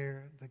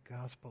share the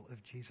gospel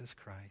of Jesus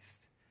Christ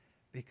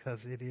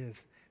because it is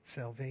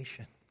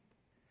salvation.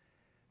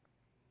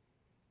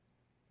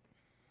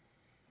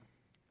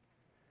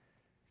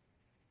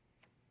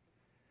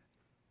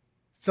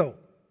 So,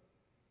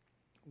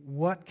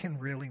 what can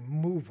really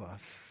move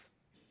us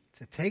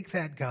to take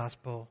that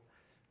gospel,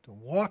 to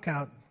walk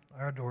out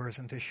our doors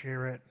and to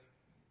share it?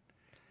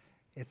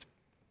 It's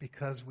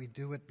because we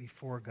do it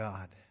before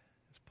God,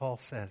 as Paul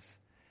says.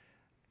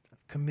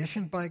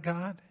 Commissioned by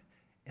God,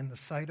 in the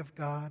sight of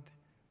God,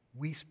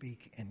 we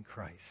speak in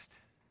Christ.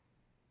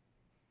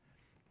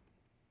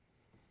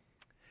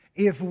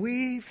 If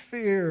we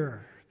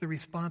fear the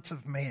response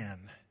of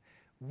man,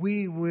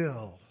 we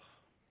will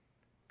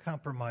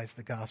compromise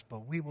the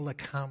gospel. We will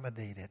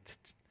accommodate it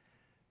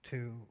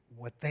to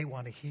what they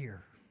want to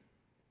hear.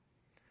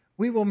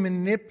 We will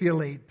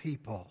manipulate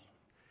people.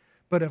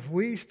 But if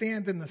we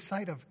stand in the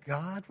sight of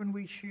God when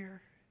we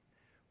share,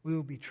 we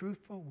will be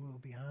truthful, we will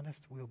be honest,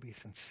 we will be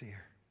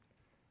sincere.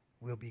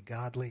 will be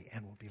godly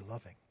and will be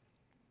loving.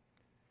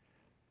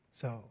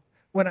 So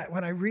when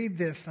I read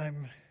this,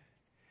 I'm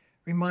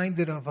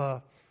reminded of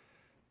a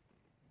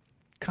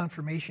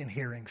confirmation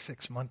hearing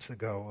 6 months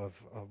ago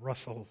of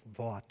Russell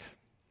Vaught,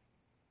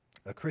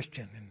 a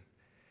Christian. And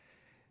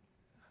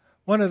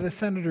one of the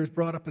senators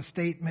brought up a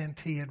statement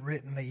he had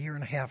written a year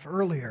and a half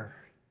earlier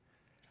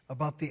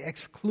about the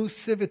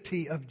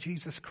exclusivity of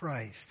Jesus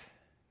Christ.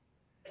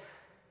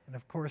 And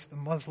of course, the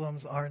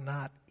Muslims are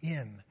not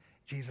in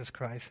Jesus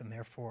Christ and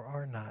therefore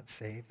are not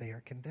saved. They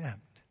are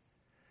condemned.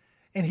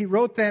 And he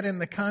wrote that in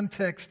the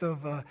context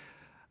of a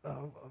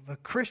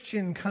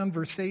Christian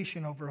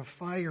conversation over a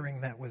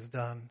firing that was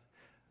done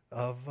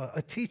of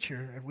a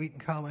teacher at Wheaton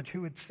College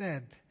who had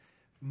said,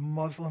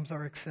 Muslims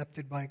are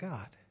accepted by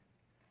God.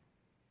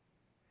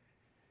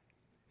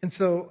 And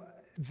so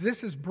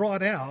this is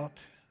brought out.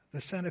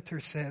 The senator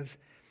says,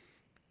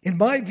 in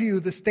my view,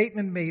 the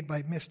statement made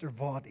by Mr.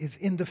 Vaught is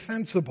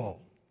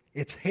indefensible.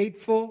 It's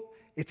hateful,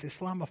 it's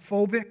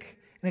Islamophobic,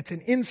 and it's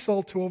an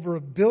insult to over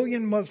 1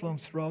 billion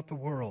Muslims throughout the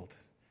world.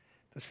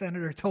 The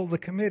senator told the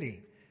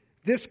committee,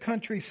 this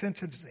country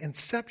since its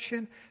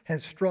inception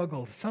has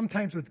struggled,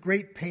 sometimes with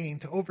great pain,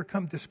 to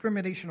overcome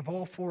discrimination of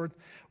all forms.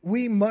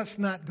 We must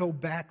not go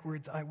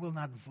backwards. I will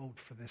not vote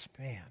for this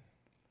man.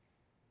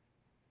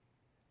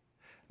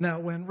 Now,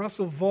 when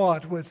Russell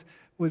Vaught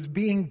was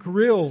being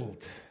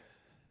grilled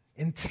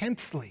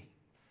intensely,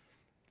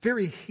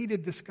 very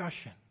heated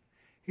discussion,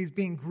 he's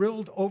being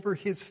grilled over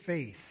his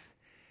faith.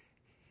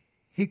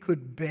 He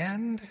could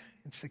bend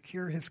and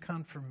secure his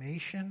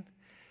confirmation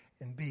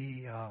and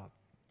be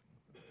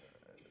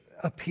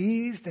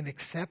appeased and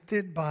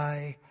accepted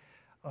by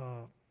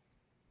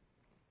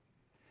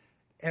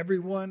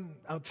everyone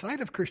outside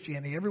of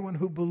Christianity, everyone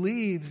who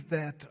believes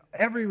that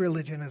every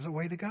religion is a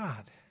way to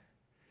God.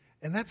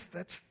 And that's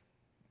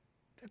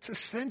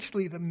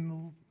essentially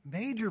the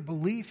major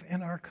belief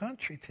in our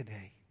country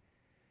today.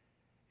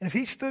 And if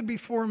he stood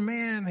before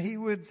man, he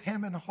would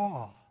hem and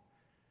haw.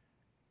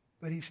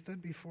 But he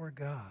stood before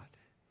God.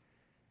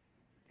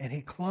 And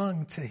he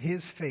clung to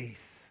his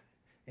faith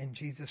in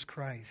Jesus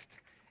Christ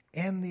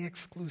and the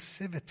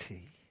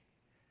exclusivity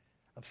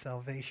of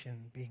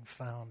salvation being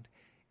found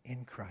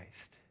in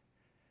Christ.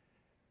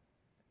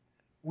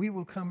 We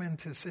will come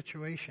into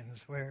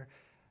situations where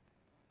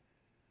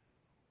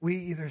we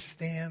either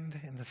stand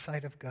in the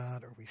sight of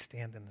God or we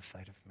stand in the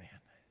sight of man.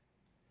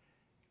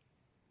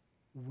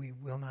 We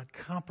will not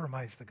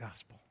compromise the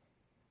gospel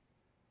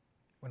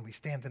when we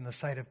stand in the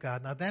sight of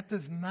God. Now, that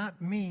does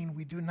not mean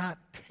we do not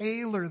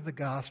tailor the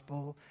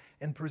gospel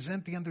and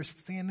present the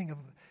understanding of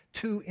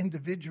two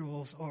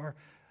individuals or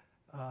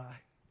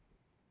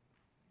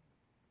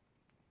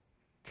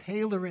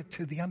tailor it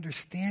to the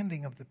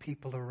understanding of the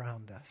people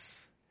around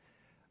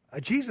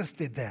us. Jesus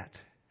did that.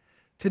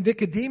 To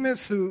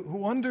Nicodemus,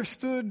 who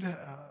understood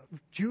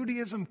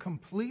Judaism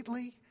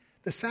completely,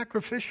 the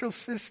sacrificial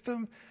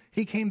system,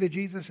 he came to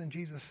Jesus and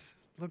Jesus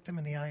looked him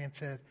in the eye and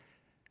said,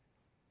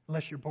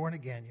 unless you're born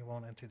again, you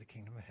won't enter the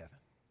kingdom of heaven.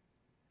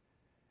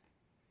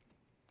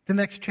 The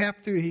next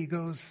chapter, he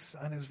goes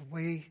on his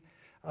way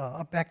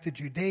up back to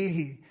Judea.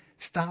 He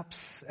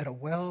stops at a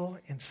well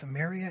in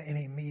Samaria and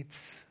he meets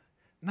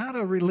not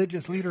a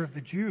religious leader of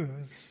the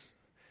Jews,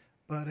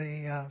 but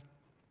an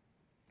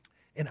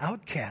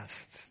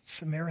outcast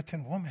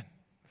Samaritan woman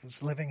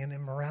who's living in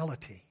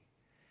immorality.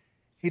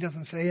 He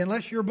doesn't say,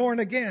 unless you're born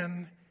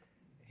again.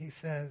 He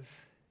says,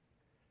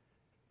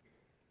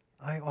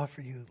 I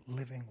offer you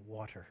living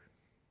water.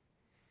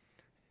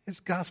 His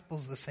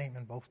gospel's the same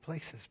in both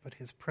places, but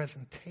his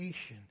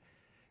presentation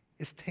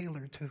is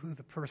tailored to who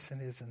the person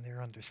is and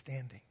their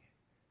understanding.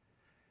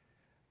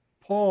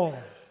 Paul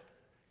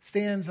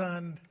stands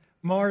on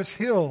Mars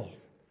Hill,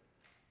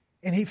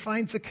 and he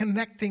finds a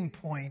connecting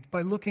point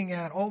by looking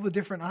at all the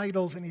different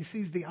idols, and he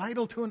sees the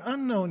idol to an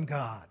unknown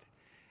God.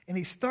 And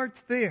he starts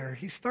there.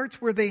 He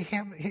starts where they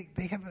have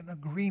an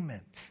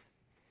agreement.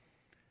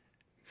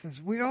 He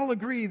says, we all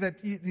agree that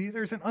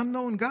there's an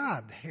unknown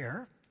God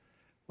here.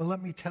 Well,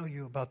 let me tell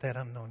you about that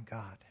unknown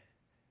God.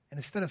 And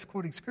instead of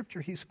quoting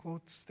Scripture, he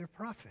quotes their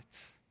prophets.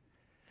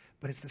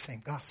 But it's the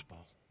same gospel.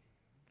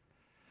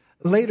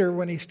 Later,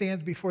 when he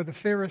stands before the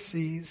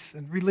Pharisees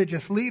and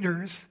religious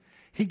leaders,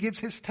 he gives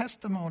his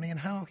testimony and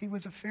how he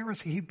was a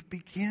Pharisee. He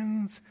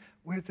begins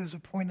where there's a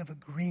point of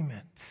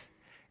agreement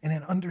and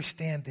an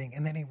understanding,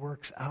 and then he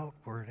works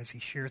outward as he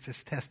shares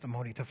his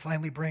testimony to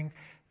finally bring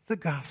the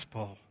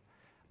gospel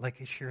like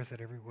he shares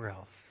it everywhere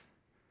else.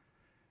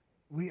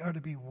 We are to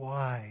be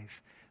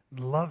wise,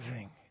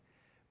 loving.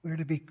 We are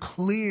to be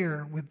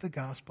clear with the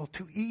gospel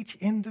to each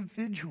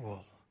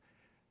individual.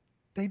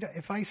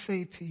 If I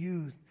say to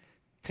you,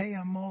 te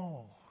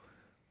amo,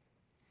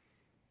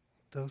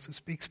 those who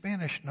speak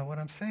Spanish know what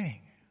I'm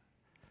saying.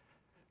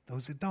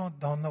 Those who don't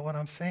know what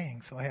I'm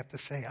saying. So I have to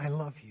say, I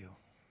love you.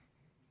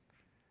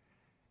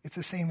 It's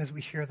the same as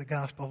we share the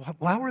gospel.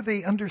 How are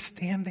they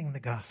understanding the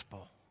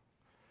gospel?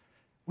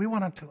 We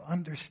want them to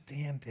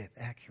understand it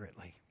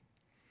accurately.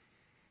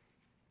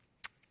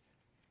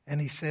 And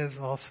he says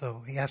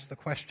also, he asks the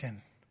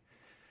question,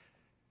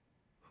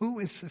 who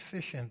is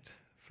sufficient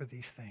for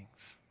these things?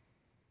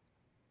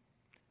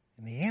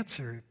 And the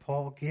answer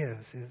Paul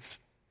gives is,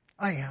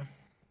 I am.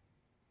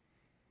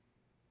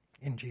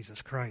 In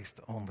Jesus Christ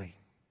only.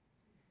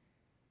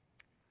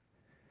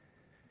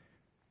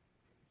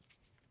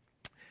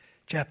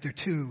 Chapter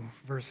 3,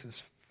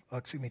 verses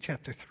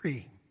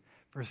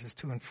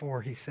 2 and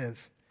 4, he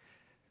says,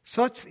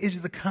 such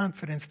is the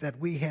confidence that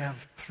we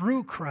have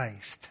through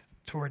Christ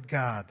toward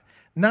God.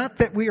 Not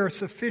that we are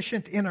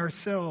sufficient in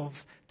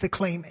ourselves to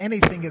claim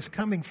anything is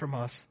coming from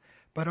us,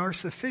 but our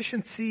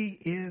sufficiency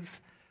is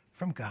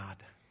from God.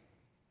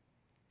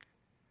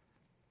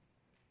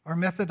 Our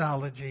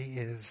methodology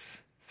is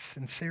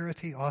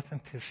sincerity,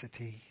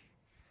 authenticity,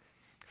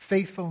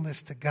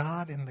 faithfulness to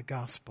God in the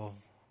gospel,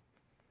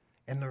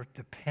 and our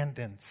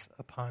dependence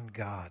upon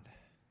God.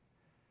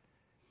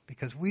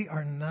 Because we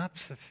are not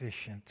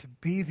sufficient to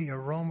be the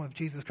aroma of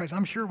Jesus Christ.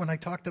 I'm sure when I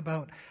talked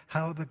about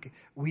how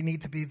we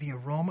need to be the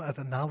aroma of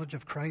the knowledge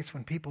of Christ,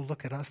 when people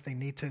look at us,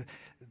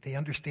 they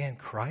understand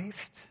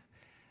Christ.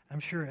 I'm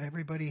sure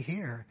everybody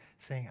here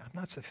saying, I'm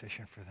not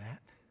sufficient for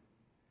that.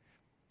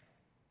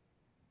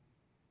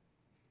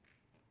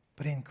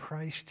 But in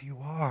Christ you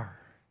are.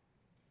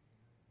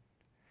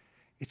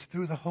 It's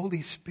through the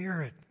Holy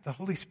Spirit. The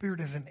Holy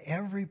Spirit is in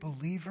every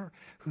believer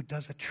who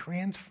does a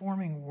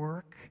transforming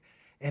work.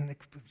 And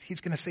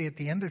he's going to say at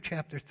the end of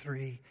chapter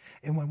 3,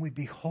 and when we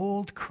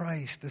behold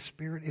Christ, the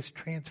Spirit is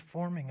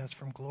transforming us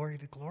from glory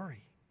to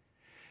glory.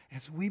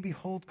 As we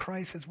behold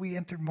Christ, as we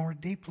enter more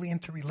deeply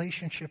into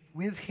relationship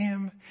with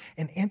Him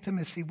and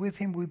intimacy with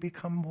Him, we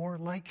become more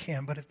like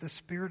Him. But it's the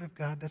Spirit of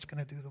God that's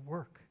going to do the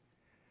work.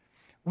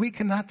 We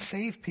cannot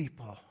save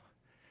people.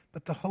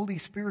 But the Holy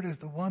Spirit is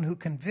the one who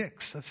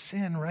convicts of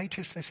sin,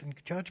 righteousness, and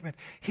judgment.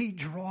 He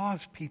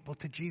draws people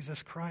to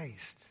Jesus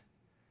Christ.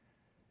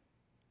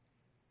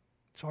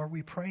 So are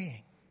we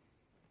praying?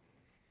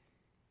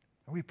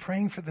 Are we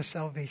praying for the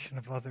salvation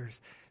of others,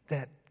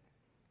 that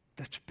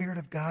the Spirit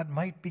of God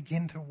might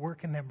begin to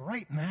work in them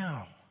right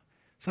now,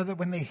 so that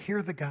when they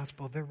hear the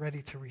gospel, they're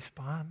ready to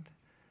respond?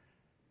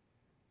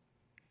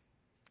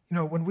 You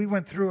know, when we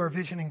went through our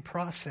visioning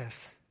process,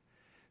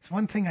 it's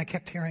one thing I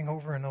kept hearing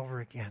over and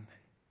over again.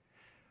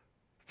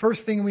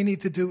 First thing we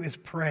need to do is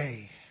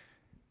pray.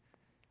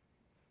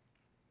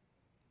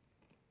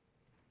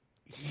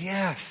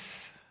 Yes.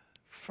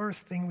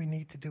 First thing we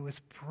need to do is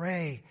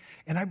pray.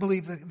 And I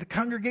believe the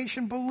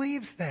congregation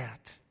believes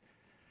that.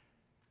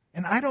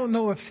 And I don't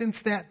know if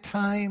since that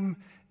time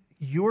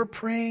you're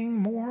praying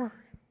more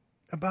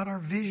about our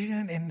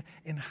vision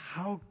and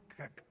how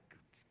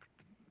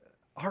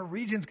our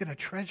region's going to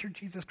treasure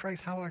Jesus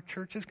Christ, how our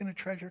church is going to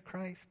treasure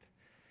Christ.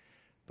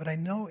 But I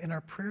know in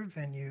our prayer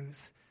venues,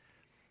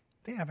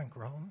 they haven't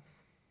grown.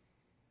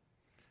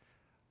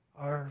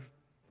 Our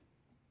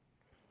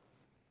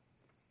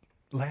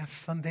last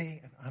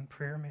Sunday on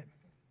prayer,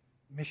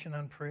 mission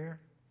on prayer,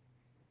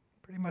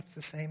 pretty much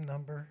the same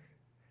number.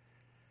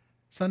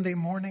 Sunday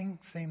morning,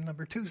 same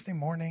number. Tuesday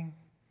morning,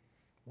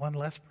 one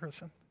less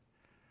person.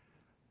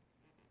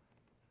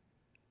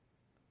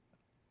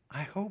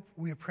 I hope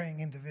we are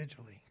praying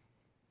individually.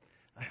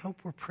 I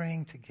hope we're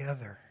praying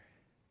together.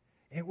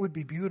 It would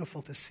be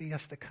beautiful to see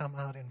us to come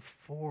out in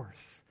force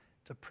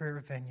to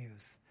prayer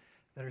venues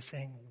that are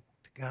saying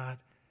to God,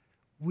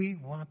 we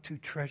want to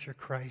treasure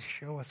Christ.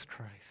 Show us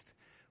Christ.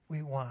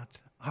 We want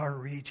our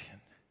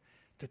region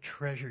to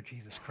treasure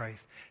Jesus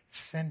Christ.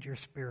 Send your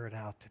Spirit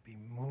out to be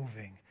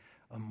moving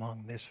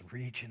among this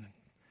region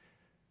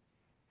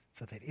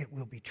so that it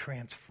will be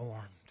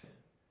transformed,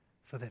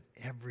 so that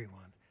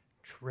everyone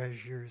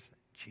treasures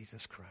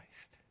Jesus Christ.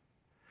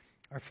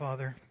 Our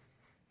Father,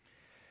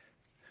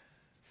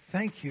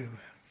 thank you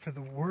for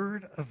the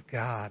Word of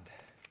God.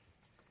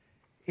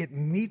 It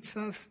meets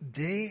us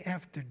day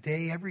after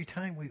day. Every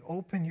time we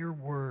open your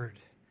Word,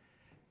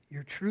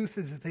 your truth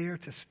is there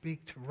to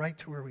speak to right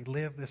to where we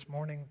live. This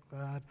morning,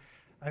 God,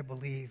 I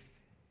believe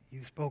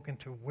you've spoken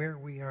to where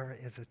we are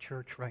as a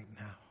church right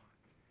now.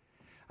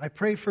 I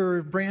pray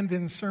for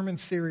Brandon's sermon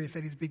series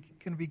that he's going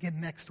to begin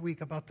next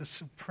week about the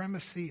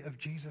supremacy of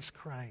Jesus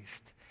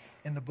Christ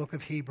in the book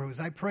of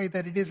Hebrews. I pray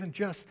that it isn't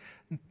just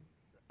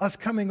us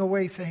coming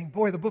away saying,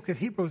 boy, the book of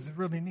Hebrews is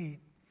really neat.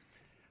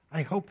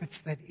 I hope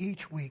it's that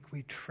each week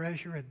we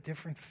treasure a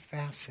different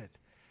facet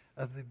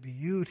of the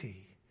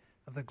beauty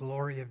of the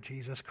glory of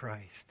Jesus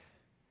Christ,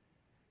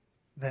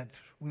 that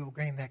we'll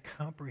gain that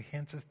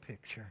comprehensive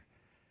picture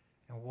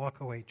and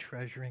walk away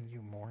treasuring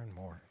you more and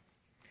more.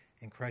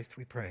 In Christ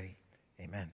we pray. Amen.